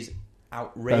him. Which is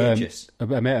outrageous. A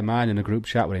mate of mine in a group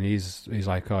chat with him, he's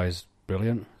like, he's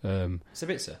brilliant.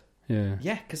 Sabitzer? Yeah.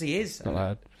 Yeah, because he is.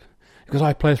 Because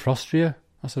I plays for Austria.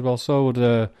 I said, well, so would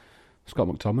Scott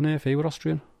McTominay if he were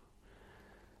Austrian.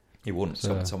 He wouldn't.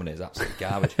 Scott McTominay is absolute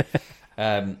garbage.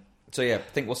 So yeah,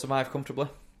 think we'll survive comfortably?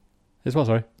 Is what,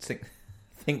 sorry?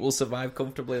 Think we'll survive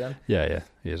comfortably then? Yeah,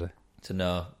 easy. So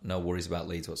no worries about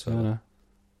Leeds whatsoever? No.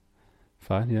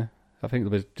 Fine, yeah. I think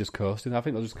they'll be just coasting. I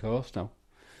think they'll just coast now.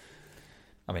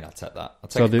 I mean, I'll take that.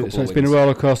 So it's been a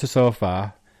roller coaster so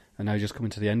far, and now you're just coming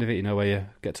to the end of it, where you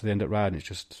get to the end of the ride and it's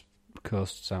just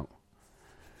coasts out.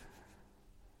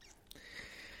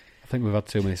 I think we've had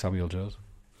too many Samuel Joes.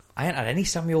 I ain't had any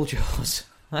Samuel Joes.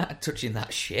 I ain't touching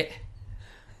that shit.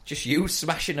 Just you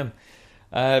smashing them.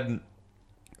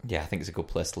 Yeah, I think it's a good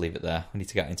place to leave it there. We need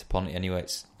to get into Ponty anyway.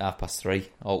 It's 3:30.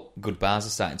 All good bars are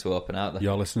starting to open out there.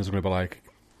 Your listeners are going to be like,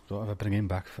 don't ever bring him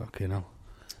back, fucking hell.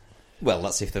 Well,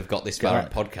 that's if they've got this far in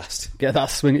podcast. Get that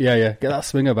swing, Get that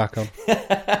swinger back on.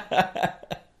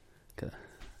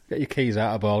 Get your keys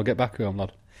out of ball. Get back home,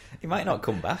 lad. He might not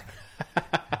come back.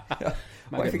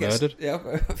 Might get murdered.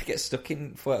 If he gets stuck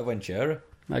in Fuerteventura?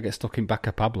 Might get stuck in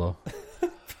Baca Pablo.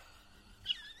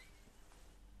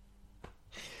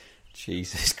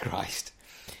 Jesus Christ.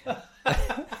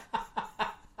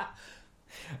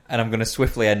 And I'm going to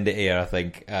swiftly end it here, I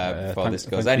think, before this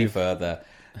goes any further.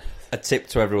 A tip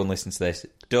to everyone listening to this: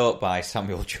 don't buy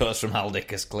Samuel Joes from Aldi,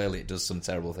 because clearly it does some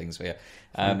terrible things for you.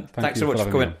 Thanks so much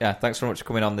for coming. Yeah, thanks very much for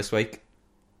coming on this week.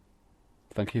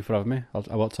 Thank you for having me.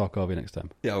 I won't talk over you next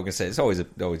time. Yeah, I was going to say, it's always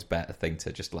a better thing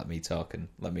to just let me talk and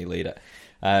let me lead it.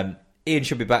 Ian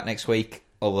should be back next week,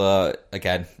 although,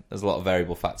 again, there's a lot of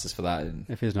variable factors for that. And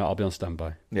if he's not, I'll be on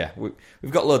standby. Yeah,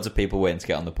 we've got loads of people waiting to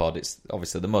get on the pod. It's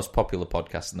obviously the most popular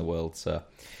podcast in the world, so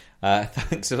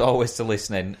thanks as always for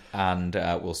listening, and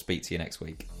we'll speak to you next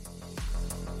week.